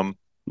system.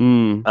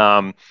 Mm.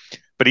 Um,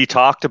 but he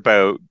talked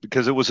about,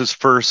 because it was his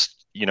first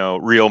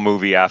real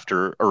movie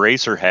after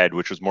Eraserhead,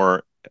 which was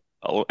more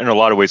in a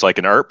lot of ways like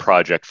an art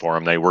project for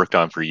him they worked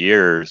on for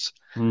years.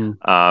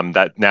 Mm.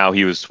 That now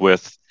he was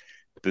with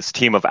this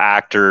team of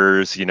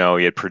actors. He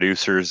had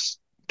producers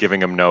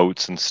giving him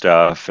notes and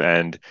stuff,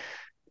 and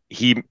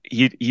he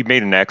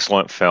made an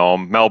excellent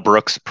film. Mel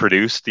Brooks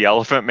produced The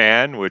Elephant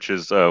Man, which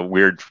is a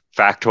weird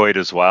factoid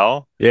as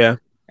well. Yeah.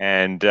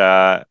 And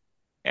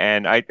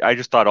I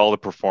just thought all the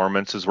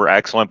performances were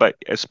excellent, but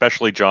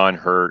especially John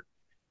Hurt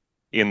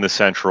in the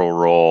central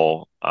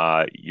role.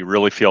 You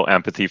really feel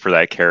empathy for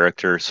that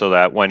character, so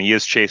that when he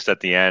is chased at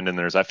the end and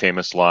there's that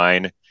famous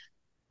line,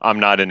 "I'm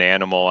not an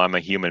animal, I'm a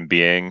human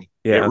being."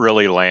 It Yeah.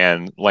 really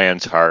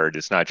lands hard.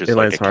 It's not It just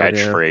like lands a hard.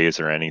 Yeah.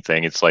 catchphrase or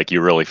anything. It's like you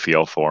really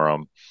feel for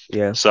him.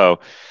 Yeah. So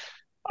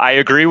I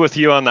agree with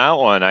you on that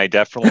one. I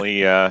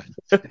definitely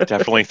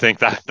think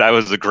that that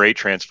was a great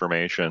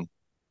transformation.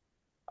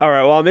 All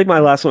right, well, I'll make my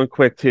last one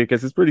quick too,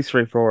 because it's pretty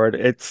straightforward.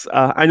 It's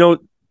I know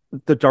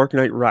The Dark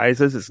Knight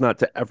Rises is not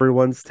to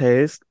everyone's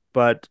taste,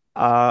 but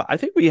I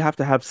think we have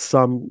to have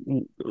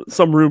some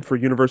room for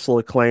universal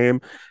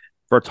acclaim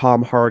for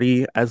Tom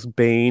Hardy as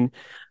Bane,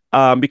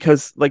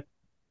 because like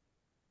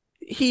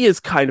he is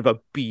kind of a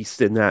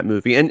beast in that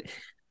movie, and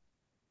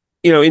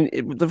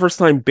in the first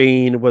time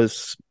Bane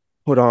was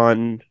put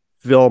on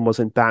film was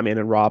in Batman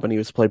and Robin. He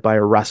was played by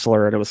a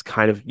wrestler, and it was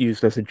kind of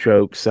used as a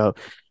joke. So,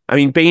 I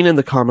mean, Bane in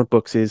the comic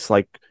books is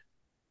like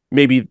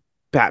maybe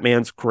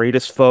Batman's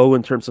greatest foe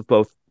in terms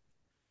of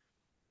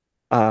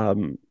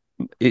um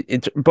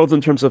both in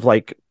terms of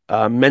like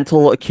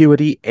mental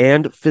acuity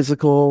and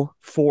physical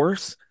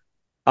force.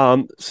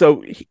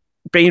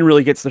 Bane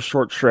really gets the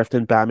short shrift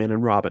in Batman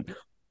and Robin.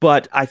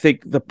 But I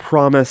think the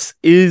promise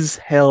is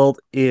held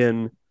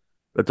in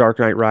The Dark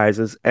Knight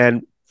Rises.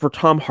 And for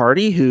Tom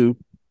Hardy, who,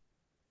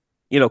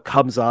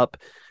 comes up,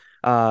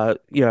 uh,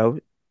 you know,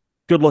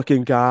 good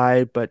looking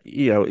guy, but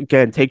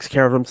again, takes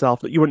care of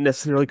himself. You wouldn't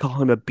necessarily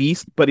call him a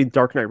beast, but in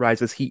Dark Knight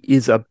Rises, he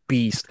is a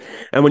beast.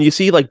 And when you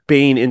see like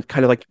Bane in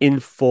kind of like in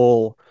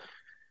full,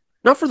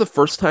 not for the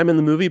first time in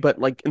the movie, but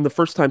like in the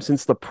first time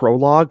since the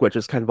prologue, which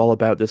is kind of all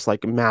about this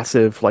like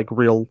massive, like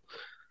real,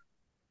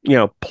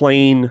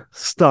 plane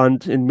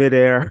stunt in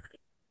midair.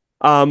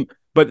 But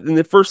in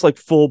the first like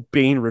full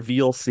Bane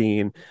reveal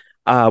scene,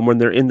 when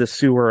they're in the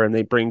sewer and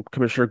they bring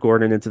Commissioner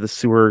Gordon into the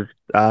sewer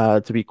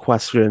to be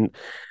questioned,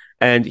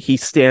 and he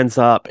stands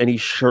up and he's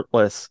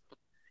shirtless,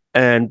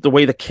 and the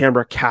way the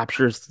camera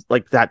captures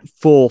like that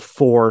full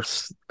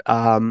force,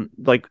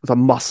 like the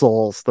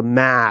muscles, the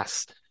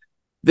mass,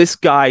 this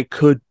guy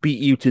could beat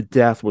you to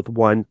death with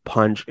one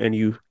punch, and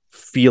you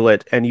feel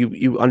it, and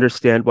you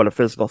understand what a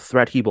physical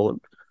threat he will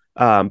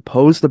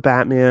pose to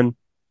Batman.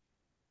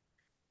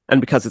 And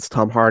because it's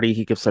Tom Hardy,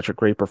 he gives such a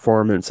great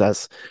performance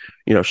as,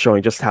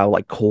 showing just how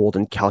like cold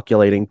and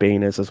calculating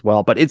Bane is as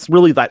well. But it's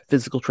really that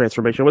physical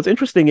transformation. What's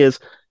interesting is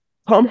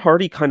Tom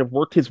Hardy kind of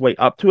worked his way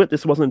up to it.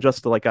 This wasn't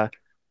just like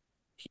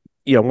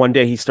one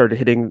day he started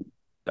hitting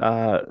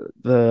uh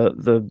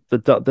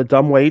the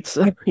dumb weights.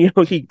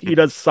 He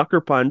does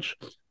Sucker Punch,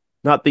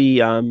 not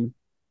the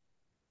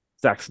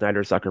Zack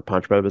Snyder Sucker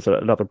Punch, but it was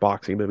another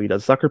boxing movie. He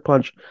does Sucker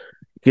Punch,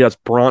 he does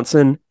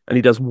Bronson, and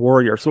he does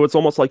Warrior. So it's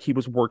almost like he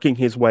was working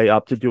his way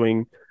up to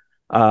doing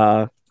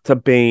to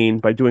Bane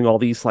by doing all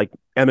these like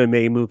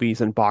MMA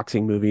movies and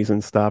boxing movies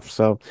and stuff.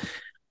 So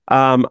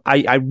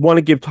I want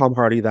to give Tom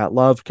Hardy that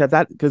love,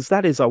 because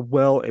that is a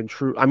well and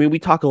true. I mean, we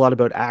talk a lot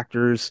about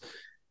actors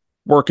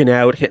working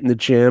out, hitting the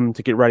gym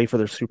to get ready for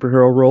their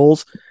superhero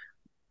roles.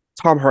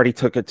 Tom Hardy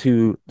took it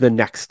to the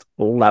next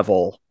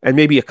level, and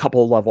maybe a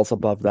couple of levels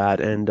above that,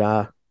 and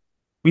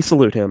we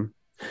salute him.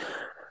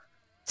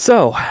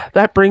 So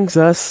that brings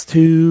us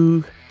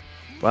to,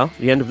 well,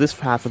 the end of this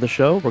half of the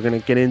show. We're going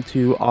to get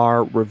into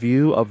our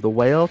review of The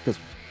Whale, because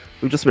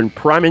we've just been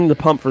priming the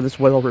pump for this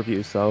Whale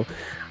review. So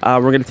we're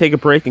going to take a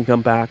break and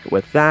come back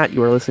with that.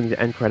 You are listening to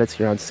End Credits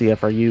here on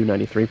CFRU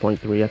 93.3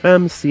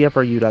 FM,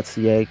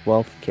 CFRU.ca,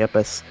 Guelph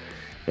Campus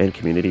and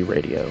Community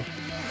Radio.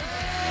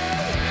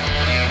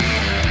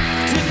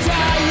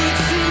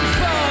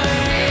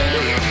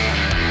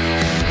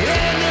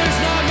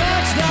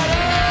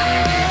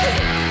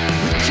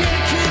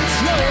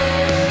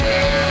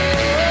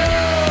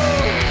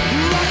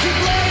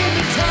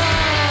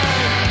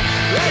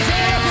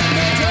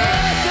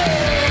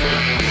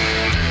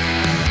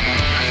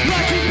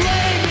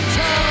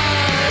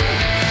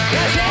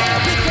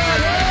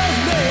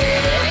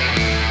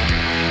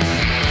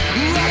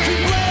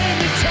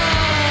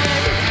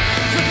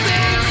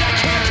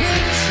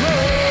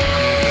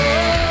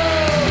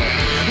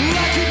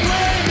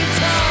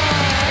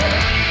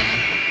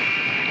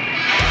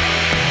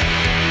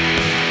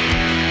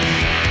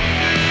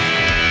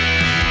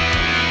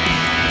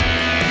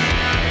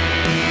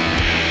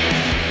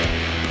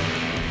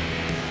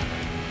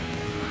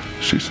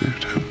 She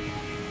saved him.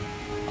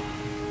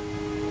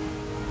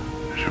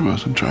 She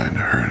wasn't trying to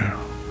hurt him.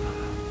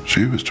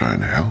 She was trying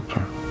to help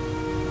him.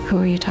 Who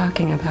are you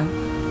talking about?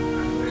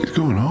 He's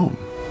going home.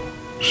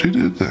 She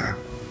did that.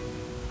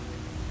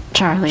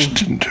 Charlie. She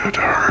didn't do it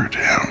to hurt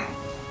him.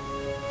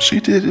 She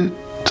did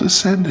it to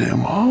send him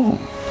home.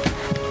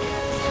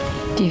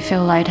 Do you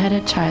feel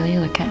lightheaded, Charlie?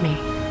 Look at me.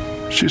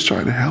 She's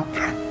trying to help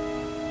him.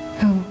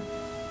 Who?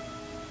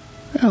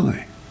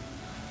 Ellie.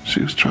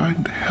 She was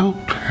trying to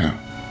help him.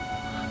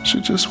 She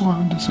just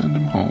wanted to send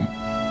him home.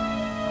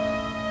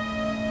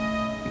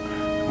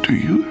 Do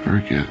you ever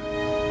get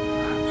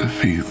the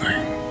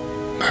feeling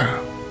that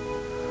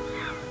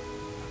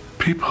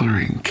people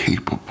are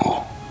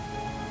incapable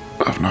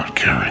of not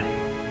caring?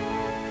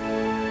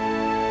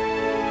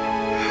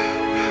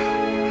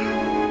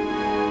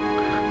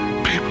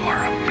 People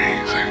are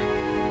amazing.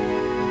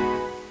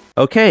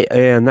 Okay,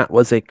 and that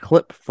was a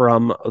clip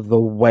from The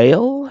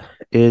Whale.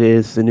 It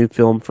is the new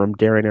film from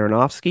Darren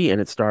Aronofsky,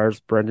 and it stars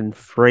Brendan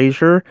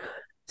Fraser,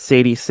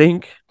 Sadie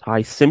Sink,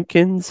 Ty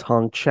Simpkins,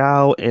 Hong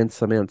Chow, and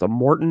Samantha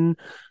Morton.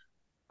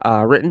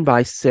 Written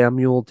by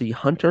Samuel D.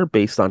 Hunter,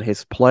 based on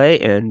his play.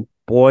 And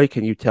boy,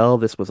 can you tell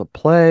this was a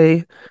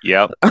play.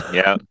 Yep.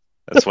 Yeah.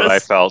 That's what I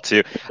felt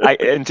too.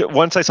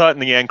 Once I saw it in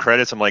the end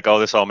credits, I'm like, oh,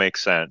 this all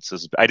makes sense.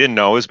 I didn't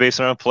know it was based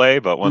on a play,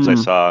 but once I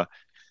Mm. saw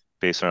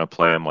based on a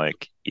play, I'm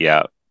like,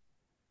 yeah,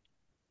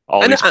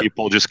 all And these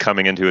people just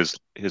coming into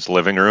his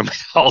living room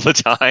all the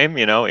time,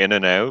 in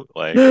and out.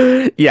 Like,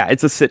 yeah,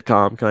 it's a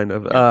sitcom kind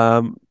of.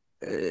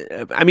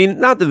 yeah. I mean,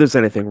 not that there's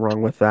anything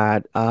wrong with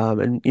that.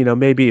 And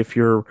maybe if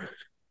you're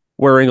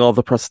wearing all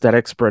the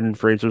prosthetics Brendan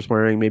Fraser's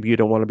wearing, maybe you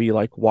don't want to be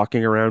like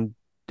walking around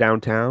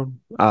downtown.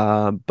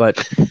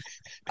 But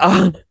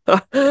um,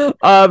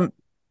 um,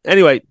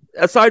 anyway,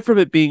 aside from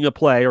it being a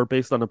play or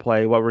based on a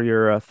play, what were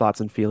your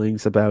thoughts and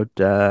feelings about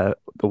The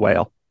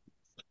Whale?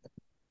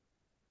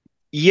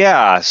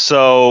 Yeah,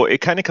 so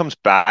it kind of comes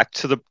back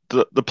to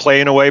the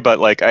play in a way, but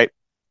like I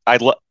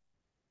lo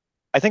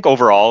I think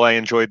overall I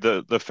enjoyed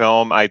the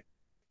film. I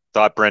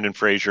thought Brendan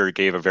Fraser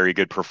gave a very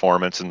good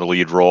performance in the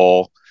lead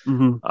role.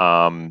 Hmm.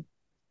 Um,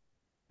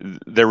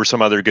 there were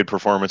some other good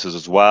performances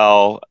as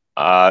well.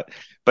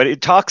 But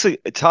it talks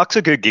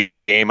a good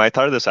game. I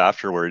thought of this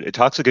afterward. It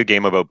talks a good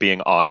game about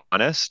being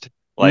honest.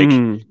 Like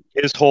Hmm.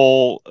 his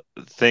whole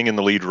thing in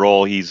the lead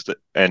role, he's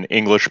an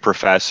English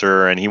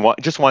professor, and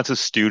just wants his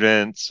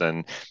students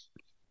and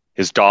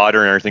his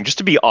daughter and everything just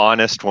to be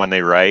honest when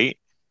they write.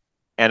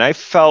 And I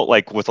felt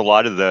like with a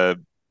lot of the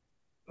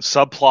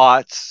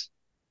subplots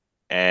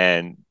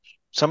and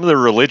some of the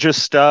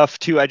religious stuff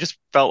too, I just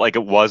felt like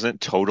it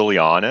wasn't totally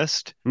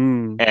honest.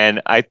 Mm.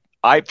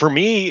 And for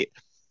me,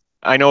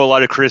 I know a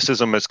lot of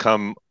criticism has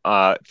come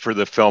for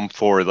the film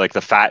for like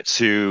the fat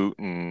suit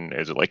and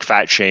is it like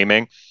fat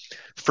shaming.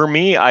 For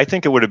me, I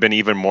think it would have been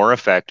even more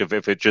effective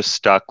if it just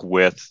stuck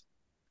with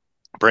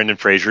Brendan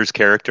Fraser's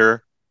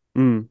character,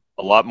 Mm.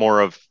 a lot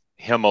more of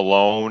him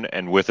alone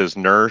and with his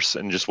nurse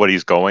and just what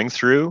he's going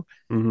through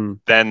Hmm.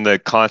 than the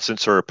constant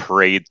sort of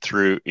parade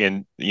through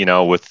in,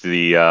 with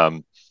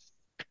the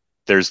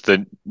there's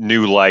the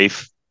new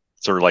life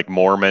sort of like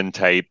Mormon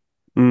type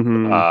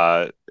Hmm.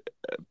 uh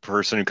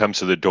person who comes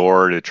to the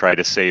door to try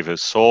to save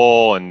his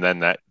soul, and then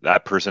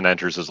that person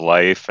enters his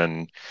life,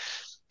 and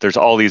there's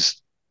all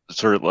these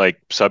sort of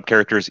like sub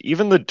characters.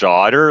 Even the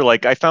daughter,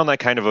 like I found that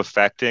kind of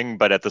affecting,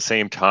 but at the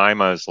same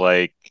time I was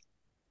like,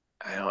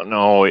 I don't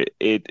know,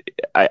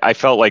 I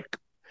felt like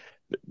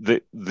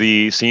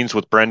the scenes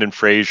with Brendan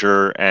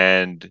Fraser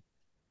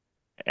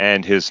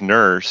and his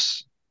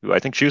nurse, who I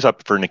think she was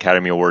up for an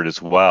Academy Award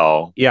as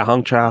well, Yeah,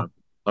 Hong uh, Chow.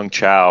 Hung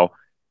Chow.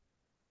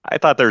 I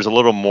thought there's a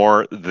little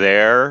more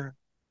there.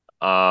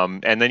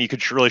 And then you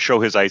could really show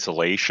his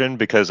isolation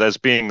because as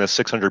being the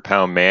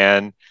 600-pound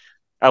man,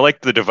 I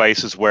like the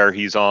devices where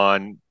he's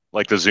on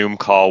like the Zoom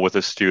call with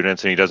his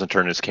students and he doesn't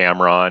turn his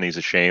camera on. He's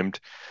ashamed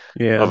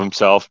of Yeah.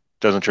 himself,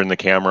 doesn't turn the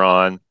camera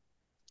on.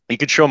 You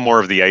could show more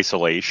of the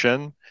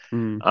isolation.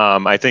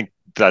 Mm. I think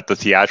that the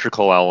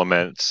theatrical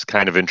elements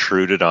kind of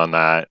intruded on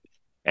that.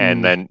 And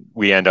Mm. then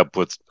we end up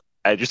with,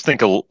 I just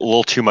think a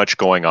little too much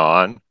going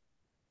on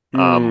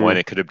when Mm.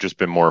 it could have just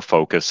been more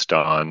focused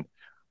on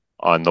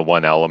the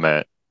one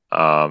element.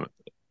 Um,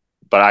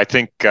 but I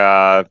think,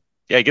 yeah,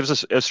 he gives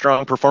us a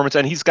strong performance,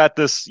 and he's got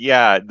this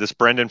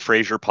Brendan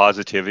Fraser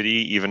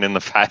positivity, even in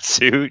the fat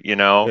suit.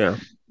 Yeah.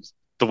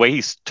 The way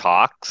he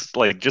talks,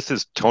 like just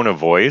his tone of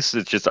voice,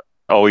 it's just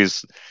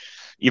always,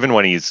 even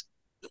when he's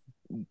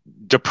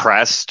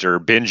depressed or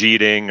binge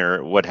eating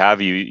or what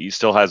have you, he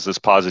still has this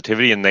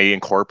positivity, and they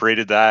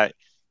incorporated that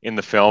in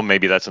the film.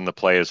 Maybe that's in the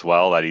play as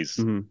well, that he's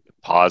Hmm.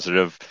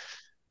 positive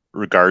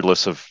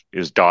regardless of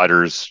his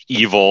daughter's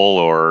evil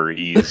or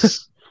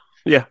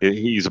Yeah.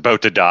 he's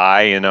about to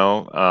die.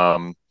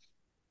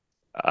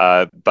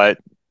 But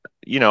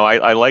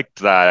I liked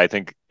that. I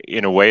think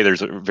in a way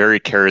there's a very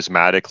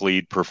charismatic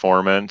lead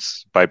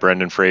performance by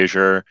Brendan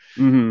Fraser.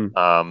 Hmm.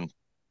 Um,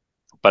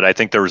 but I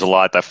think there was a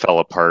lot that fell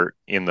apart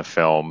in the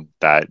film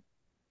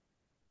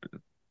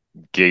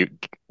gave,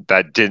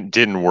 that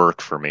didn't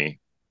work for me,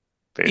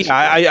 Yeah, basically.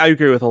 I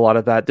agree with a lot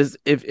of that.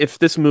 If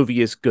this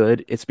movie is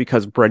good, it's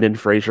because Brendan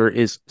Fraser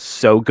is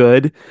so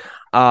good.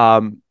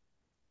 Um,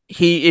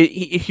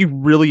 he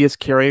really is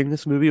carrying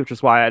this movie, which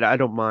is why I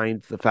don't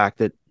mind the fact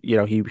that he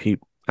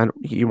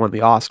won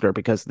the Oscar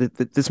because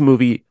this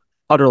movie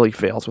utterly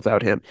fails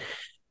without him.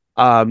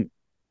 Um,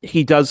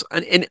 he does,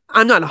 and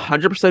I'm not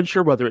 100%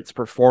 sure whether it's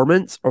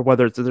performance or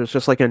whether there's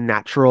just like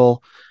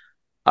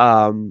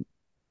um,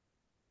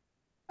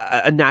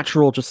 a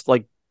natural just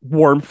like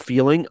warm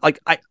feeling. Like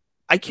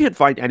I can't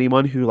find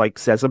anyone who like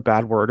says a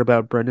bad word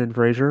about Brendan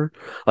Fraser.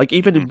 Like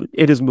even Hmm.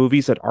 in his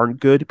movies that aren't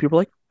good, people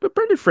are like, but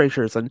Brendan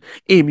Fraser is an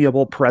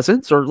amiable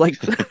presence or like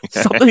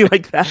something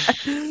like that.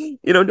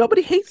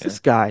 Nobody hates Yeah. this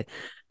guy.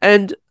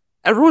 And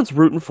everyone's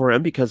rooting for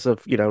him because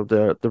of,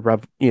 the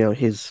rev,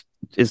 his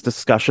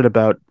discussion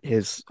about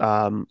his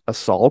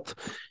assault.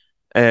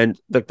 and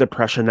the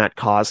depression that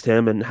caused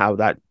him and how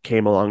that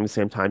came along the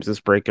same time as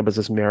his breakup as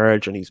his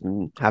marriage, and he's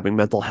been having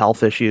mental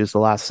health issues the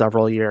last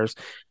several years.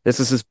 This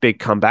is his big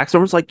comeback. So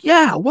everyone's like,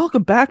 yeah,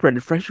 welcome back,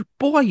 Brendan Fraser.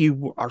 Boy,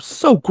 you are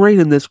so great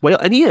in this whale.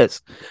 And he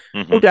is,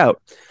 no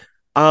doubt.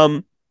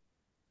 But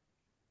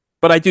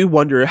I do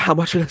wonder how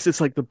much of this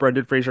is like the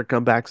Brendan Fraser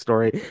comeback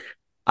story.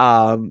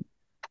 Um,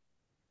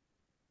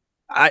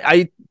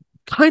 I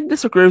kind of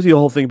disagree with the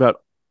whole thing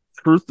about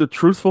the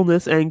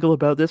truthfulness angle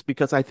about this,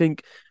 because I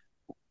think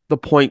the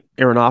point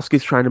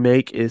Aronofsky's trying to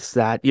make is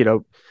that,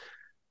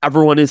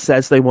 everyone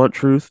says they want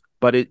truth,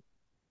 but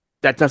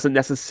that doesn't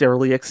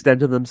necessarily extend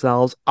to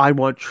themselves. I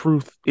want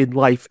truth in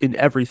life, in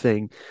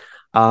everything.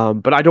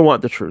 But I don't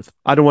want the truth.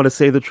 I don't want to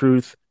say the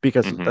truth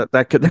because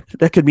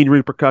that could mean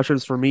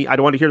repercussions for me. I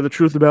don't want to hear the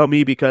truth about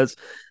me because,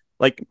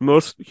 like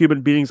most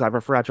human beings, I have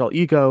a fragile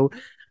ego.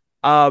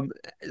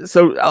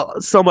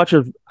 So much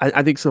of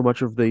I think so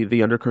much of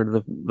the undercurrent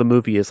of the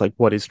movie is like,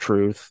 what is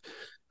truth?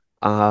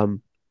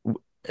 And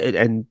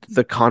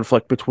the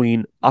conflict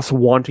between us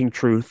wanting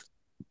truth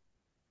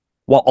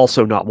while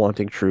also not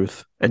wanting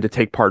truth and to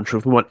take part in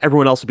truth. We want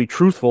everyone else to be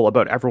truthful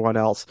about everyone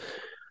else,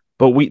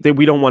 but we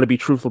don't want to be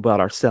truthful about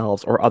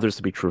ourselves or others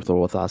to be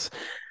truthful with us.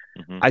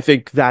 I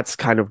think that's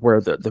kind of where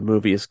the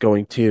movie is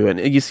going to, and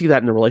you see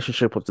that in the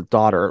relationship with the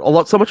daughter.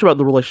 So much about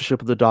the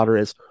relationship with the daughter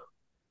is,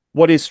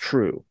 what is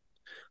true?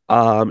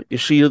 Is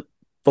she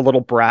the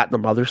little brat the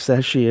mother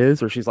says she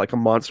is, or she's like a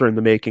monster in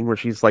the making, where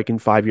she's like in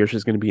 5 years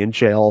she's going to be in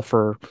jail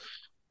for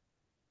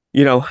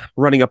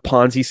running a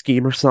Ponzi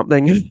scheme or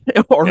something,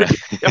 or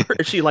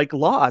is she like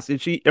lost?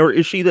 Is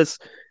she this?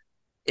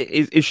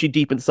 Is she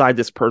deep inside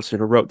this person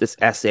who wrote this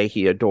essay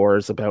he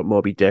adores about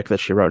Moby Dick that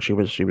she wrote? She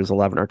was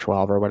 11 or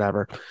 12 or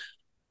whatever.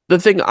 The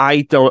thing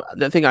I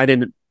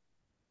didn't,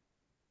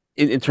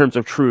 in terms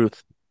of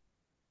truth,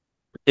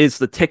 is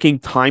the ticking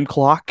time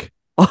clock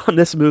on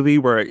this movie,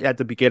 where at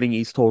the beginning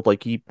he's told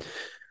like he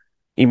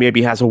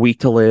maybe has a week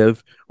to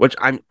live, which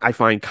I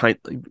find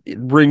it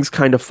rings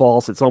kind of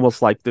false. It's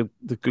almost like they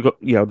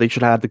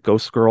should have the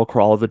ghost girl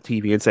crawl of the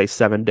TV and say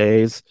 7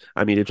 days.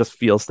 I mean, it just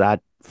feels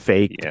that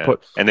fake. Yeah,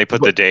 and they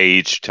put the day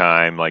each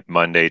time, like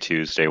Monday,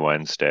 Tuesday,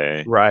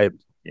 Wednesday. Right.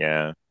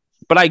 Yeah.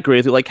 But I agree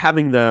with you. Like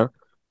having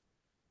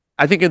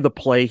I think in the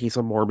play he's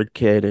a morbid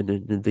kid, and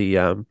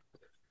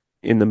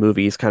in the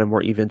movie he's kind of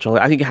more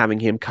evangelical. I think having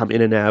him come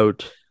in and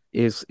out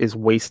is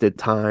wasted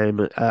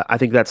time. I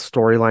think that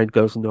storyline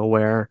goes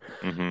nowhere.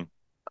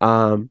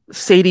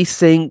 Sadie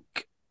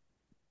Sink,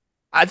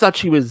 I thought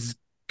she was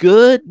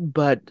good,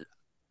 but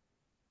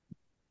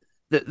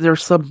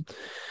there's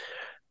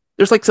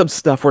like some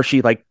stuff where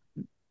she like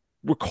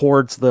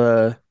records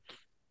the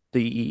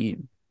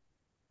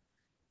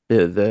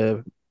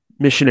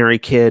missionary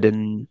kid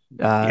and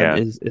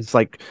is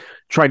like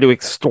trying to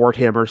extort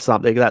him or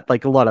something. That,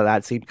 like, a lot of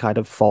that seemed kind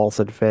of false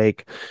and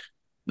fake.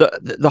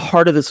 The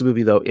heart of this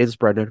movie, though, is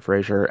Brendan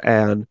Fraser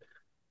and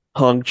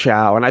Hong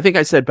Chow. And I think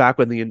I said back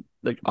when the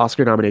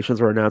Oscar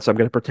nominations were announced, I'm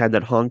going to pretend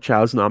that Hong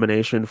Chow's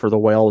nomination for The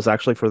Whale was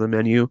actually for The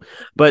Menu.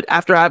 But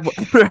after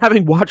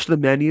having watched The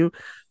Menu,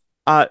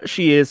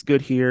 she is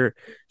good here.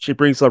 She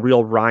brings a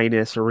real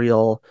wryness, a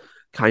real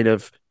kind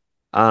of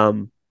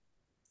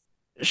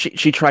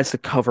she tries to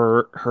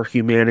cover her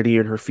humanity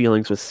and her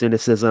feelings with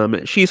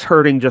cynicism. She's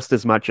hurting just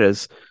as much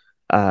as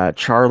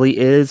Charlie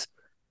is.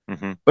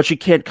 But she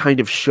can't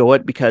kind of show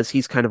it because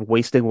he's kind of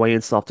wasting away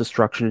in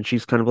self-destruction, and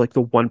she's kind of like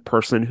the one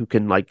person who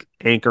can like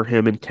anchor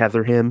him and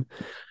tether him.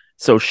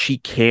 So she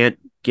can't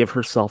give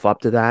herself up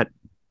to that.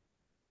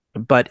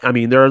 But I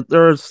mean, there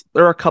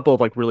are a couple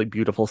of like really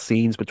beautiful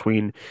scenes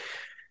between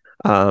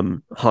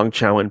Hong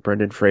Chow and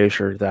Brendan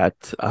Fraser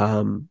that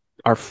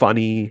are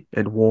funny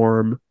and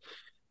warm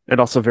and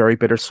also very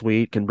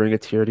bittersweet, can bring a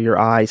tear to your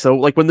eye. So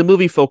like when the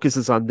movie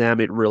focuses on them,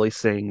 it really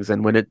sings.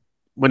 And when it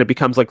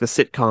becomes like the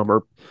sitcom,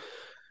 or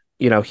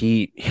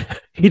he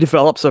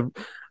develops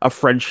a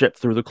friendship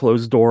through the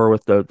closed door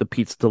with the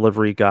pizza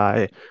delivery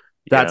guy.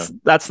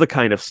 That's the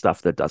kind of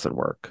stuff that doesn't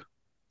work.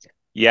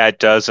 Yeah, it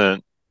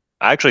doesn't.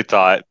 I actually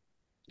thought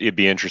it'd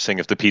be interesting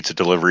if the pizza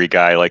delivery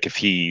guy, like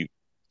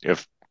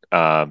if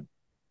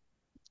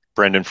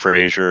Brendan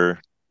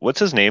Fraser, what's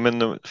his name in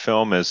the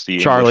film, is the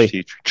Charlie. English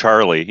teacher?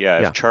 Charlie.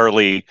 Yeah. If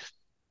Charlie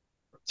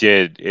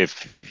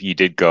if he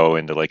did go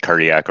into like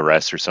cardiac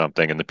arrest or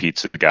something, and the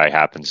pizza guy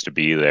happens to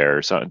be there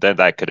or something, then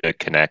that could have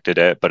connected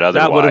it. But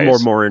otherwise, that would have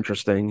been more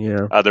interesting.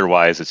 Yeah.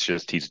 Otherwise, it's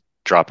just he's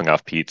dropping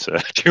off pizza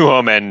to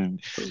him, and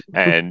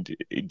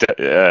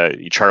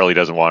Charlie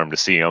doesn't want him to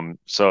see him.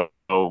 So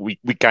we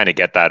kind of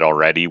get that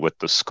already with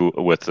the school,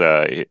 with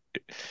the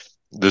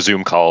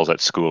Zoom calls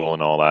at school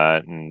and all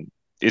that, and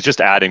it's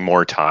just adding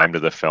more time to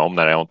the film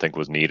that I don't think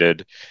was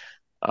needed.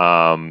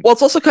 Well,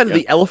 it's also kind of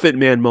the Elephant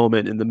Man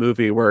moment in the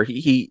movie where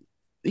he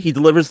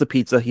delivers the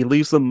pizza, he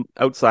leaves them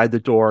outside the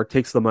door,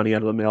 takes the money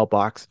out of the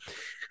mailbox,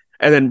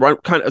 and then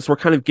as we're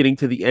kind of getting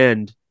to the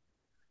end,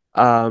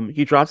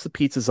 he drops the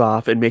pizzas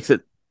off and makes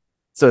it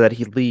so that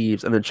he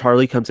leaves, and then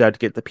Charlie comes out to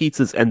get the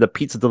pizzas, and the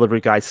pizza delivery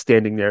guy's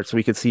standing there so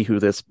we can see who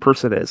this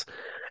person is,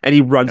 and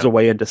he runs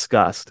away in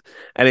disgust,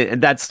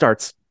 and that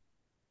starts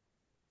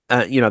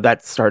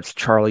that starts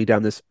Charlie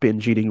down this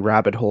binge eating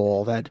rabbit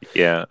hole. That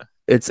Yeah.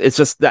 it's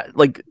just that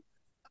like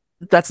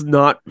that's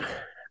not.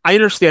 I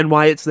understand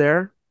why it's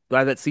there,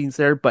 why that scene's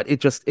there, but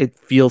it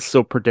feels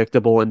so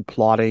predictable and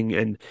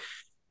plotting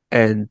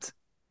and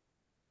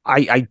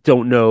I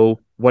don't know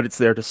what it's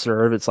there to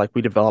serve. It's like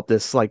we develop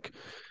this like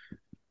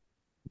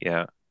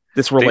Yeah.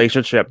 this They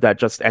relationship that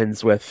just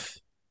ends with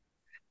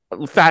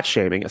fat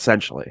shaming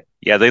essentially.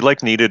 Yeah, they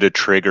like needed a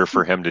trigger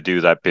for him to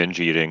do that binge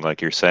eating,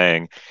 like you're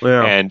saying.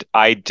 Yeah. And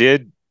I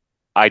did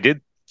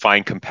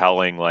find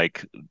compelling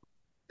like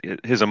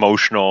his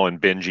emotional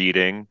and binge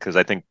eating because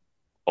I think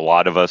a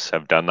lot of us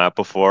have done that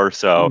before.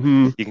 So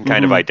Mm-hmm. you can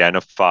kind of Mm-hmm.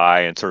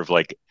 identify and sort of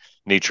like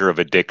nature of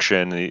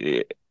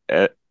addiction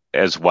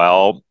as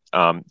well.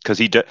 Because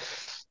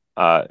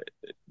uh,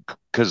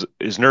 because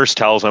his nurse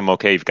tells him,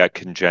 okay, you've got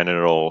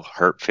congenital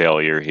heart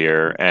failure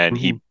here, and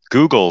Mm-hmm. he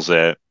Googles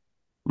it,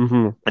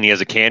 Mm-hmm. and he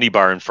has a candy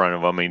bar in front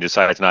of him, and he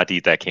decides not to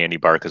eat that candy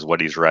bar because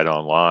what he's read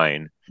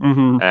online.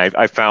 Mm-hmm. And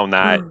I found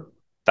that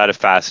a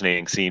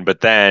fascinating scene.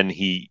 But then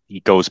he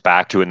goes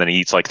back to it, and then he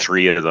eats like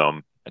three of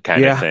them,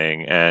 kind of Yeah.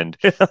 thing. And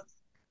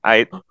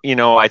I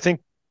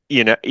think,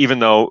 even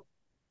though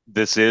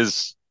this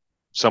is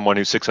someone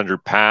who's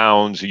 600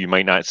 pounds, you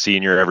might not see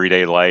in your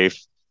everyday life.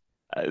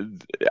 uh,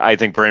 I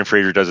think Brendan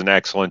Fraser does an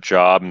excellent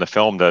job, and the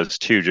film does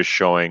too, just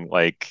showing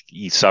like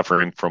he's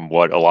suffering from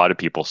what a lot of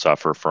people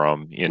suffer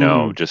from,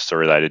 Mm-hmm. just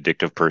sort of that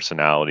addictive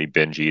personality,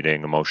 binge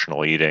eating,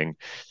 emotional eating.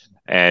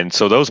 And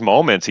so those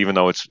moments, even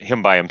though it's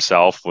him by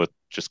himself with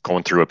just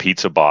going through a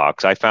pizza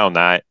box, I found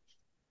that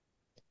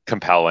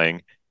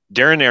compelling.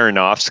 Darren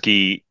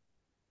Aronofsky,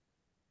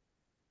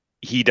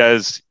 he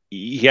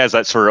has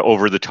that sort of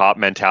over the top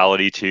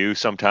mentality too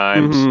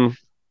sometimes, Mm-hmm.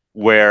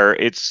 where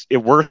it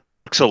works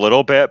a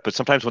little bit, but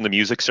sometimes when the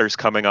music starts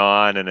coming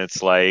on and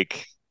it's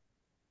like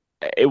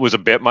it was a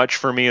bit much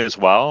for me as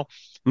well.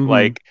 Mm-hmm.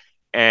 Like,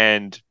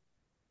 and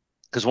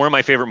because one of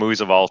my favorite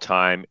movies of all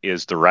time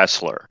is The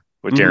Wrestler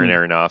with Darren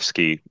Mm-hmm.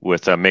 Aronofsky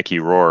with Mickey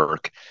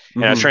Rourke.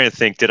 And I was Mm-hmm. trying to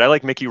think, did I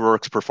like Mickey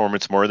Rourke's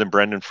performance more than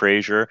Brendan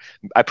Fraser?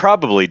 I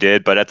probably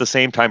did, but at the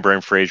same time,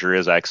 Brendan Fraser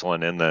is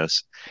excellent in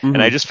this. And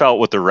I Mm-hmm. just felt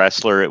with The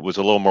Wrestler, it was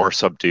a little more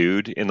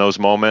subdued in those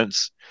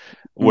moments.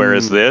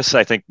 Whereas Mm-hmm. this,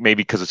 I think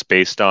maybe because it's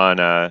based on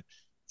a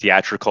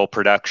theatrical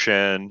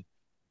production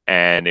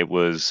and it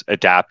was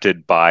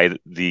adapted by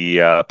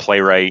the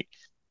playwright,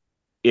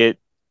 it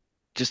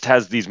just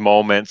has these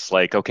moments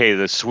like, okay,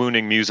 the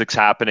swooning music's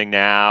happening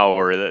now,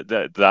 or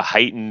the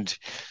heightened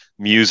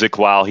music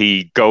while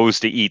he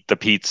goes to eat the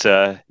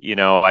pizza.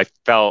 I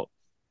felt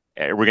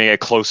we're gonna get a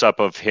close up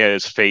of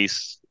his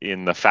face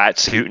in the fat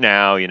suit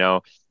now.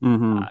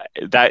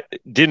 Mm-hmm. That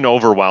didn't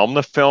overwhelm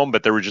the film,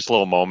 but there were just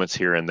little moments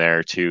here and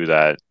there too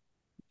that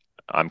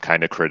I'm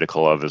kind of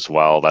critical of as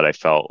well. That I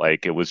felt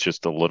like it was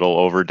just a little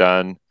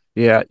overdone.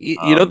 Yeah,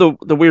 Um,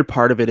 the weird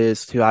part of it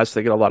is too. I was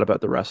thinking a lot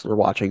about The Wrestler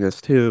watching this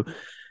too,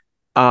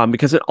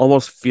 because it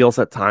almost feels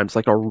at times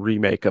like a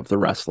remake of The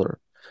Wrestler,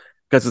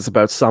 because it's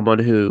about someone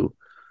who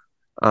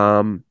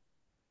um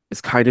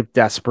is kind of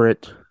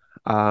desperate,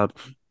 uh,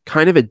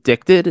 kind of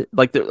addicted.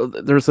 Like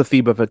there's a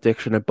theme of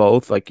addiction at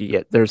both. Like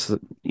there's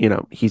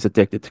he's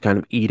addicted to kind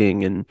of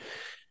eating and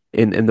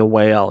in the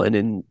whale, and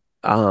in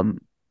um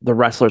the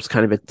wrestler's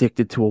kind of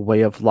addicted to a way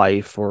of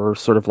life or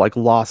sort of like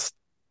lost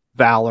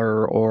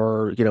valor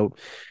or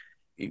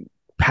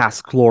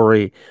past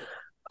glory.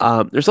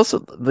 There's also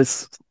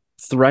this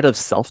threat of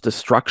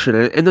self-destruction,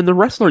 and then the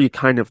wrestler, you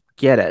kind of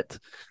get it,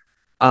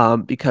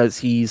 because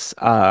he's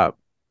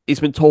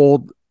been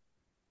told,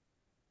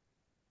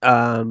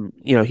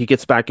 he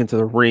gets back into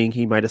the ring,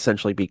 he might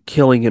essentially be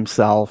killing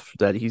himself,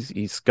 that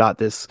he's got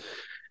this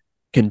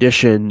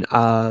condition.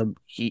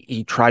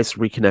 He tries to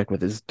reconnect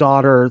with his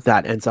daughter,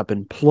 that ends up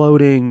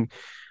imploding.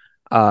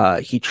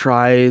 He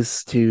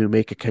tries to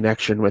make a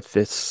connection with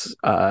this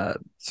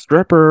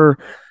stripper.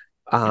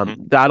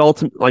 mhm, That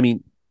ultimately, I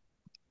mean,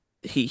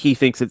 he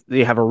thinks that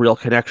they have a real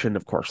connection.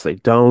 Of course, they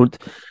don't.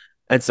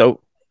 And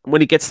so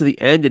when he gets to the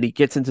end and he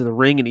gets into the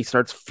ring and he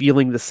starts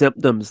feeling the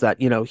symptoms that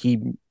he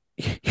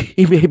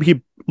may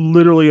be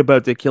literally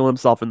about to kill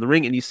himself in the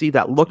ring, and you see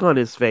that look on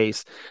his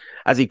face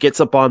as he gets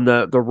up on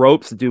the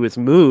ropes to do his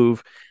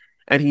move,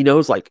 and he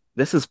knows like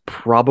this is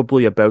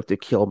probably about to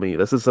kill me.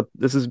 This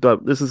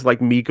is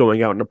like me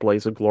going out in a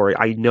blaze of glory.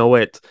 I know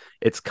it.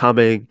 It's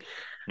coming.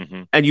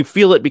 mhm. And you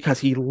feel it because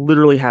he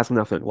literally has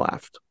nothing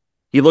left.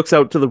 He looks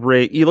out to the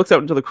ring, he looks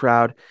out into the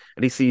crowd,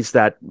 and he sees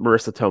that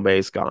Marissa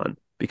Tomei's gone,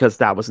 because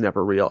that was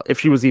never real.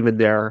 If she was even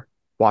there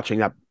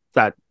watching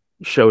that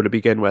show to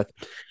begin with.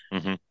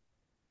 Mhm.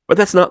 But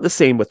that's not the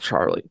same with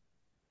Charlie.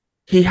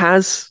 He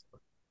has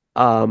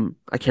I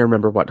can't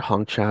remember what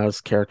Hong Chau's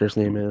character's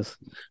name is,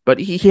 but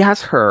he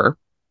has her,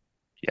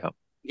 Yeah.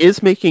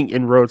 is making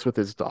inroads with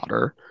his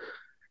daughter.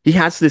 He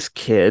has this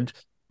kid.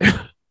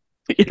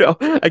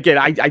 Again,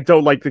 I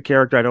don't like the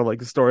character, I don't like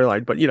the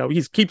storyline, but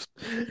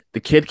the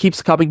kid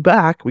keeps coming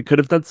back. We could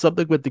have done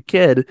something with the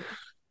kid.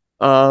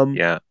 Um,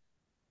 Yeah.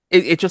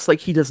 it's just like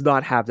he does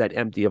not have that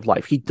empty of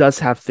life. He does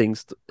have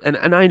things, and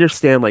I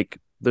understand like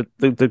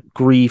the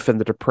grief and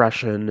the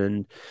depression,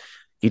 and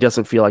he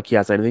doesn't feel like he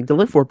has anything to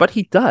live for, but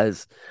he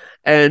does.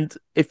 And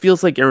it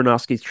feels like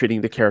Aronofsky's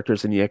treating the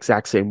characters in the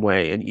exact same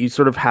way. And you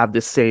sort of have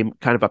this same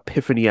kind of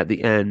epiphany at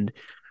the end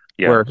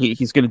Yeah. where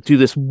he's going to do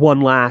this one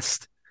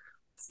last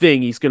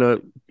thing. He's going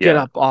to get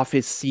Yeah. up off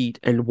his seat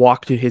and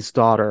walk to his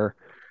daughter.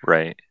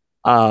 Right.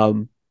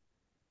 Um,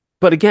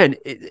 but again,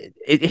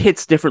 it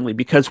hits differently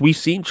because we've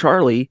seen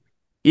Charlie.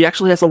 He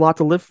actually has a lot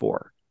to live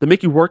for. The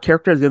Mickey Rourke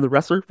character, the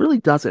wrestler, really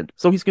doesn't.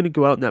 So he's going to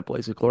go out in that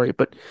blaze of glory.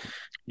 But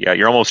Yeah,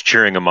 you're almost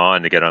cheering him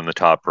on to get on the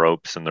top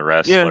ropes and the yeah,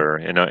 wrestler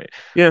in a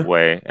yeah,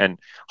 way. And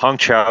Hong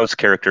Chau's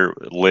character,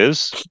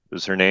 Liz,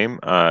 is her name,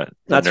 the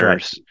that's right.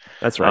 nurse.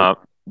 That's right.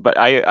 But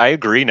I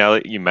agree now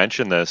that you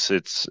mentioned this.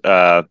 It's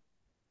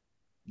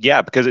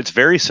yeah, because it's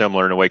very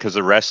similar in a way. Because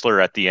the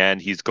wrestler at the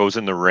end, he goes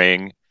in the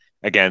ring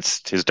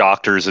against his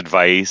doctor's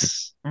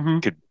advice, Hmm.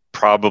 could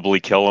probably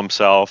kill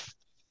himself.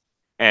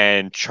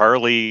 And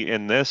Charlie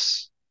in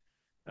this,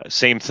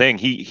 same thing.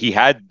 He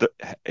had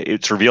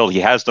it's revealed he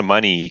has the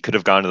money. He could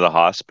have gone to the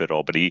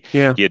hospital, but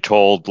Yeah, he had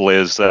told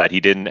Liz that he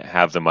didn't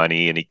have the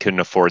money and he couldn't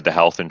afford the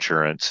health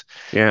insurance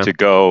yeah. to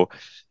go.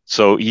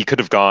 So he could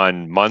have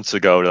gone months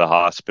ago to the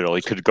hospital.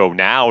 He could go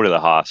now to the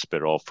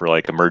hospital for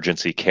like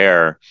emergency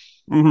care,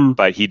 Hmm.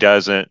 but he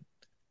doesn't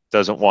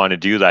want to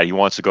do that. He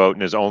wants to go out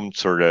in his own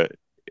sort of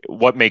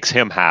what makes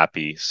him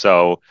happy.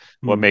 So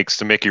what Hmm. makes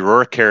the Mickey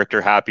Rourke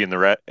character happy and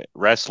the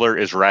wrestler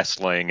is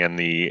wrestling and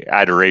the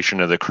adoration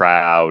of the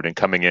crowd and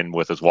coming in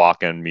with his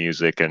walk-in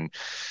music and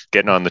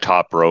getting on the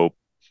top rope.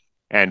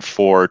 And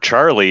for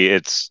Charlie,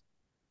 it's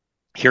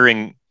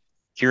hearing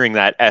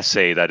that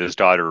essay that his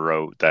daughter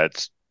wrote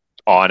that's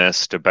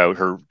honest about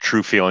her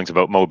true feelings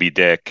about Moby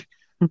Dick,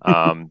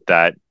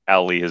 that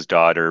Ellie, his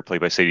daughter,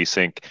 played by Sadie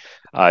Sink,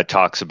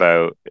 talks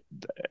about,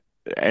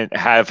 and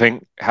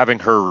having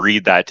her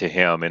read that to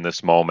him in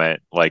this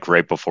moment, like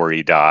right before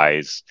he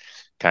dies,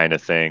 kind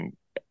of thing.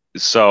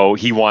 So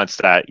he wants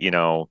that,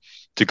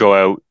 to go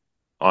out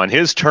on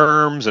his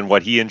terms and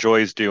what he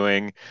enjoys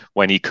doing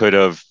when he could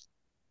have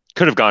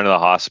gone to the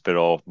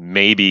hospital.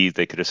 Maybe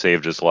they could have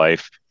saved his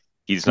life.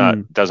 He's not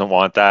Mm. doesn't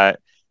want that.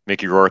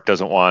 Mickey Rourke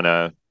doesn't want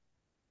to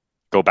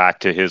go back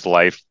to his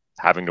life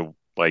having to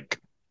like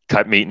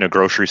cut meat in a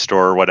grocery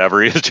store or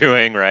whatever he's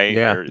doing, right?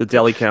 Yeah, Or the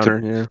deli to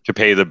counter. Yeah. to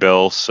pay the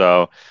bill.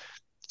 So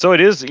it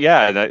is,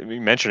 yeah, that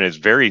you mentioned it's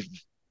very,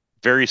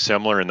 very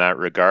similar in that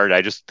regard.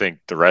 I just think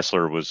the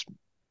wrestler was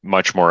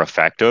much more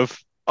effective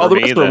Oh, for the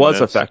me wrestler than was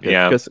this. effective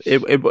Yeah. because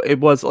it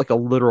was like a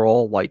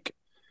literal like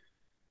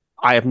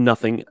I have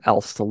nothing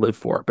else to live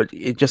for, but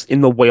it just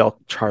in the way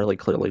Charlie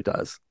clearly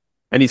does,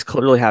 and he's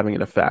clearly having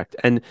an effect.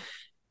 And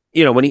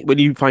when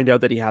you find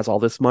out that he has all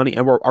this money,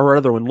 and or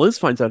rather when Liz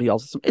finds out he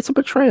also, it's a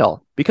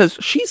betrayal because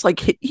she's like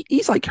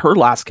he's like her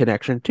last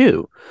connection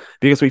too,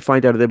 because we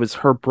find out that it was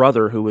her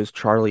brother who was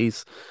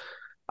Charlie's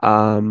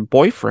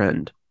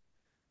boyfriend,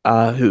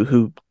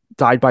 who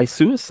died by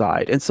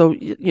suicide, and so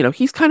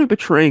he's kind of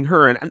betraying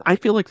her, and I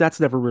feel like that's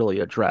never really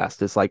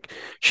addressed. It's like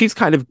she's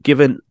kind of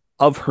given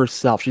of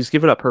herself, she's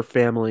given up her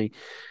family,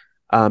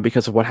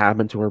 because of what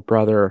happened to her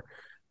brother,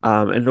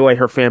 and the way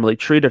her family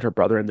treated her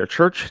brother and their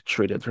church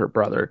treated her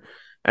brother,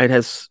 and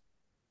has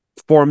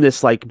formed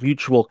this like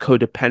mutual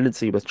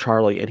codependency with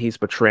Charlie, and he's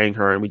betraying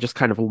her, and we just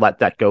kind of let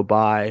that go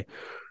by.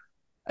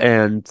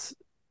 And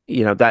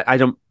that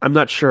I'm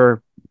not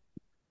sure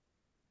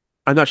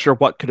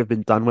what could have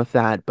been done with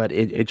that, but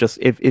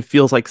it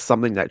feels like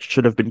something that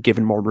should have been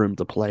given more room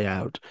to play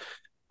out.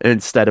 And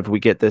instead of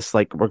we get this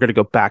like we're going to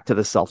go back to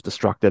the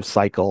self-destructive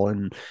cycle,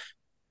 and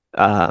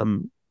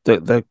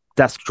the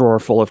desk drawer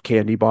full of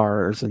candy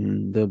bars,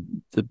 and the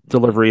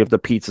delivery of the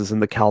pizzas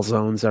and the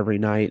calzones every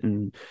night,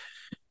 and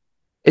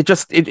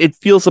it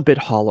feels a bit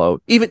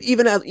hollow. Even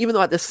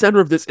though at the center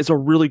of this is a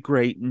really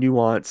great,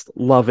 nuanced,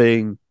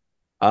 loving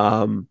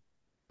um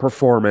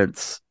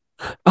performance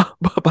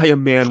by a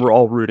man we're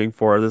all rooting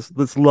for.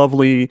 This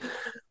lovely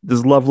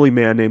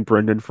man named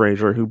Brendan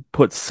Fraser who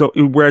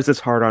wears his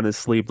heart on his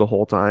sleeve the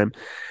whole time.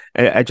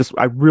 I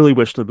really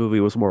wish the movie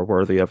was more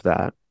worthy of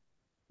that.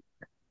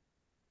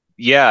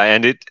 Yeah,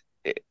 and it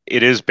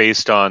is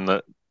based on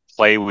the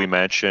play we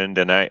mentioned,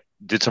 and I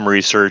did some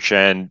research,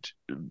 and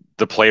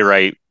the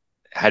playwright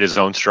had his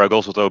own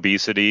struggles with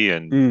obesity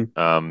and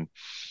Mm,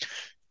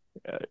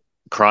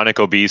 chronic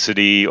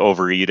obesity,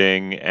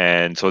 overeating,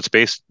 and so it's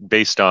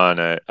based on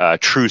a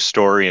true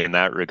story in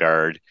that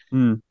regard.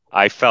 mm,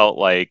 I felt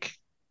like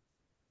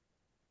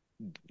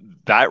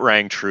that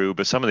rang true,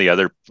 but some of the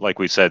other, like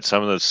we said,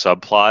 some of the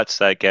subplots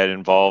that get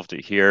involved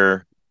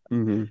here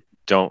mm,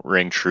 don't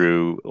ring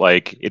true.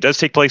 Like it does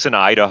take place in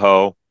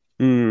Idaho,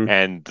 mm,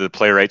 and the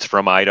playwright's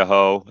from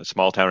Idaho, a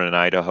small town in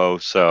Idaho.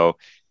 So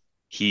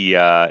he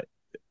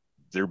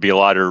there'd be a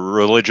lot of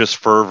religious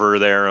fervor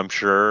there, I'm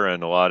sure,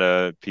 and a lot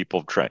of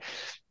people try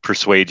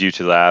persuade you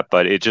to that.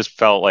 But it just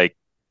felt like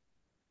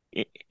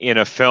in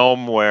a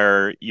film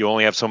where you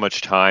only have so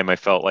much time, I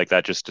felt like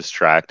that just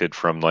distracted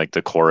from like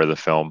the core of the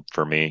film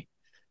for me.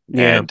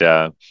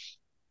 yeah.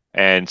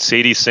 And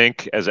Sadie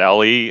Sink as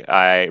Ellie,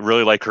 I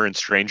really like her in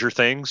Stranger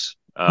Things.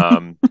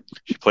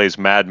 She plays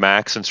Mad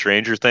Max in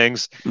Stranger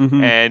Things,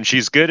 Mhm. and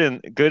she's good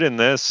in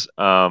this.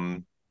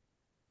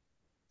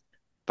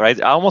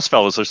 But I almost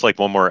felt it was just like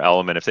one more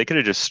element. If they could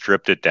have just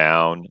stripped it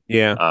down,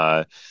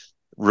 Yeah.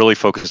 really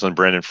focused on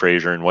Brendan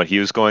Fraser and what he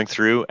was going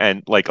through,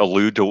 and like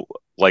allude to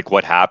like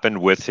what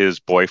happened with his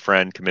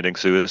boyfriend committing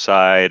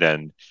suicide,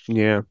 and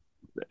Yeah.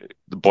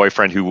 the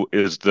boyfriend who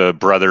is the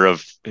brother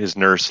of his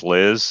nurse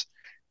Liz.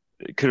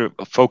 It could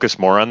have focused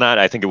more on that.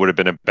 I think it would have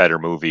been a better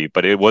movie.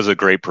 But it was a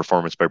great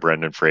performance by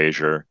Brendan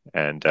Fraser,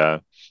 and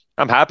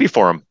I'm happy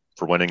for him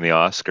for winning the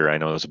Oscar. I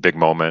know it was a big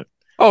moment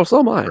Oh, so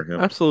am I. for him.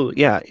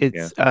 Absolutely. Yeah. Yeah.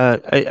 It's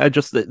I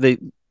just they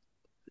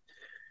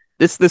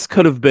this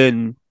could have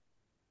been,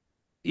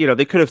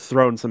 they could have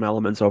thrown some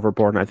elements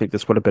overboard, and I think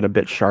this would have been a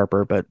bit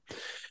sharper, but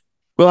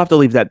we'll have to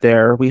leave that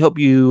there. We hope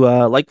you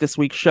like this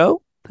week's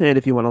show. And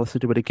if you want to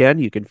listen to it again,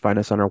 you can find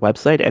us on our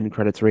website,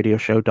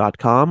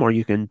 endcreditsradioshow.com, or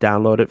you can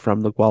download it from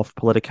the Guelph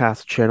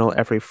Politicast channel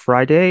every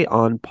Friday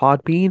on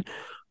Podbean,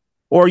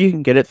 or you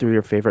can get it through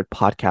your favorite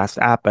podcast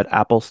app at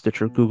Apple,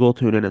 Stitcher, Google,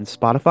 TuneIn, and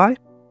Spotify.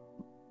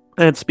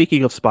 And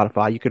speaking of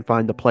Spotify, you can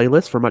find the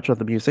playlist for much of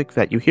the music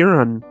that you hear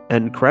on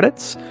End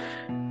Credits.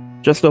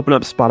 Just open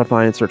up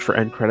Spotify and search for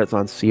End Credits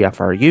on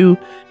CFRU.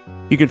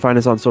 You can find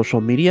us on social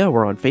media.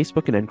 We're on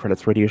Facebook at End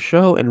Credits Radio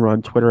Show, and we're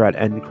on Twitter at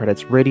End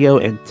Credits Radio.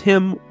 And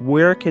Tim,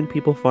 where can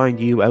people find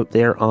you out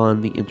there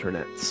on the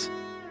internets?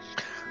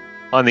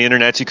 On the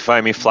internet, you can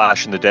find me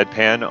Flash in the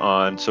Deadpan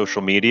on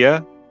social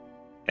media,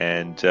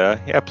 and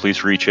yeah,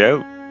 please reach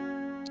out.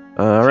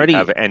 Alrighty. If you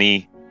have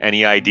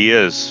any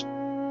ideas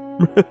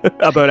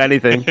about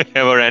anything.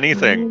 about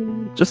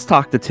anything, just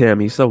talk to Tim.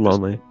 He's so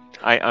lonely.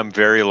 I'm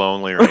very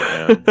lonely right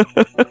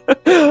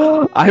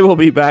now. I will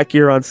be back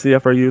here on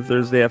CFRU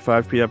Thursday at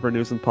 5 p.m. for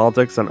news and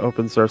politics on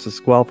Open Sources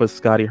Guelph with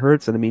Scotty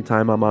Hertz. In the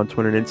meantime, I'm on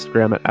Twitter and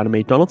Instagram at Adam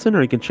A. Donaldson,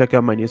 or you can check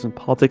out my news and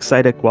politics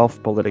site at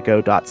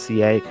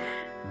guelphpolitico.ca.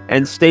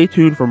 And stay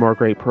tuned for more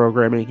great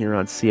programming here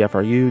on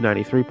CFRU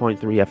 93.3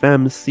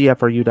 FM,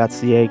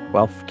 CFRU.ca,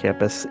 Guelph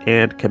Campus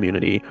and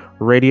Community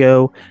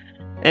Radio.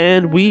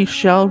 And we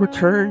shall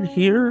return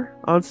here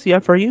on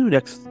CFRU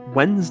next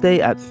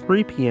Wednesday at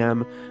 3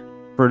 p.m.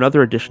 for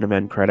another edition of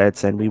End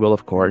Credits, and we will,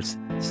 of course,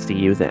 see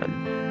you then.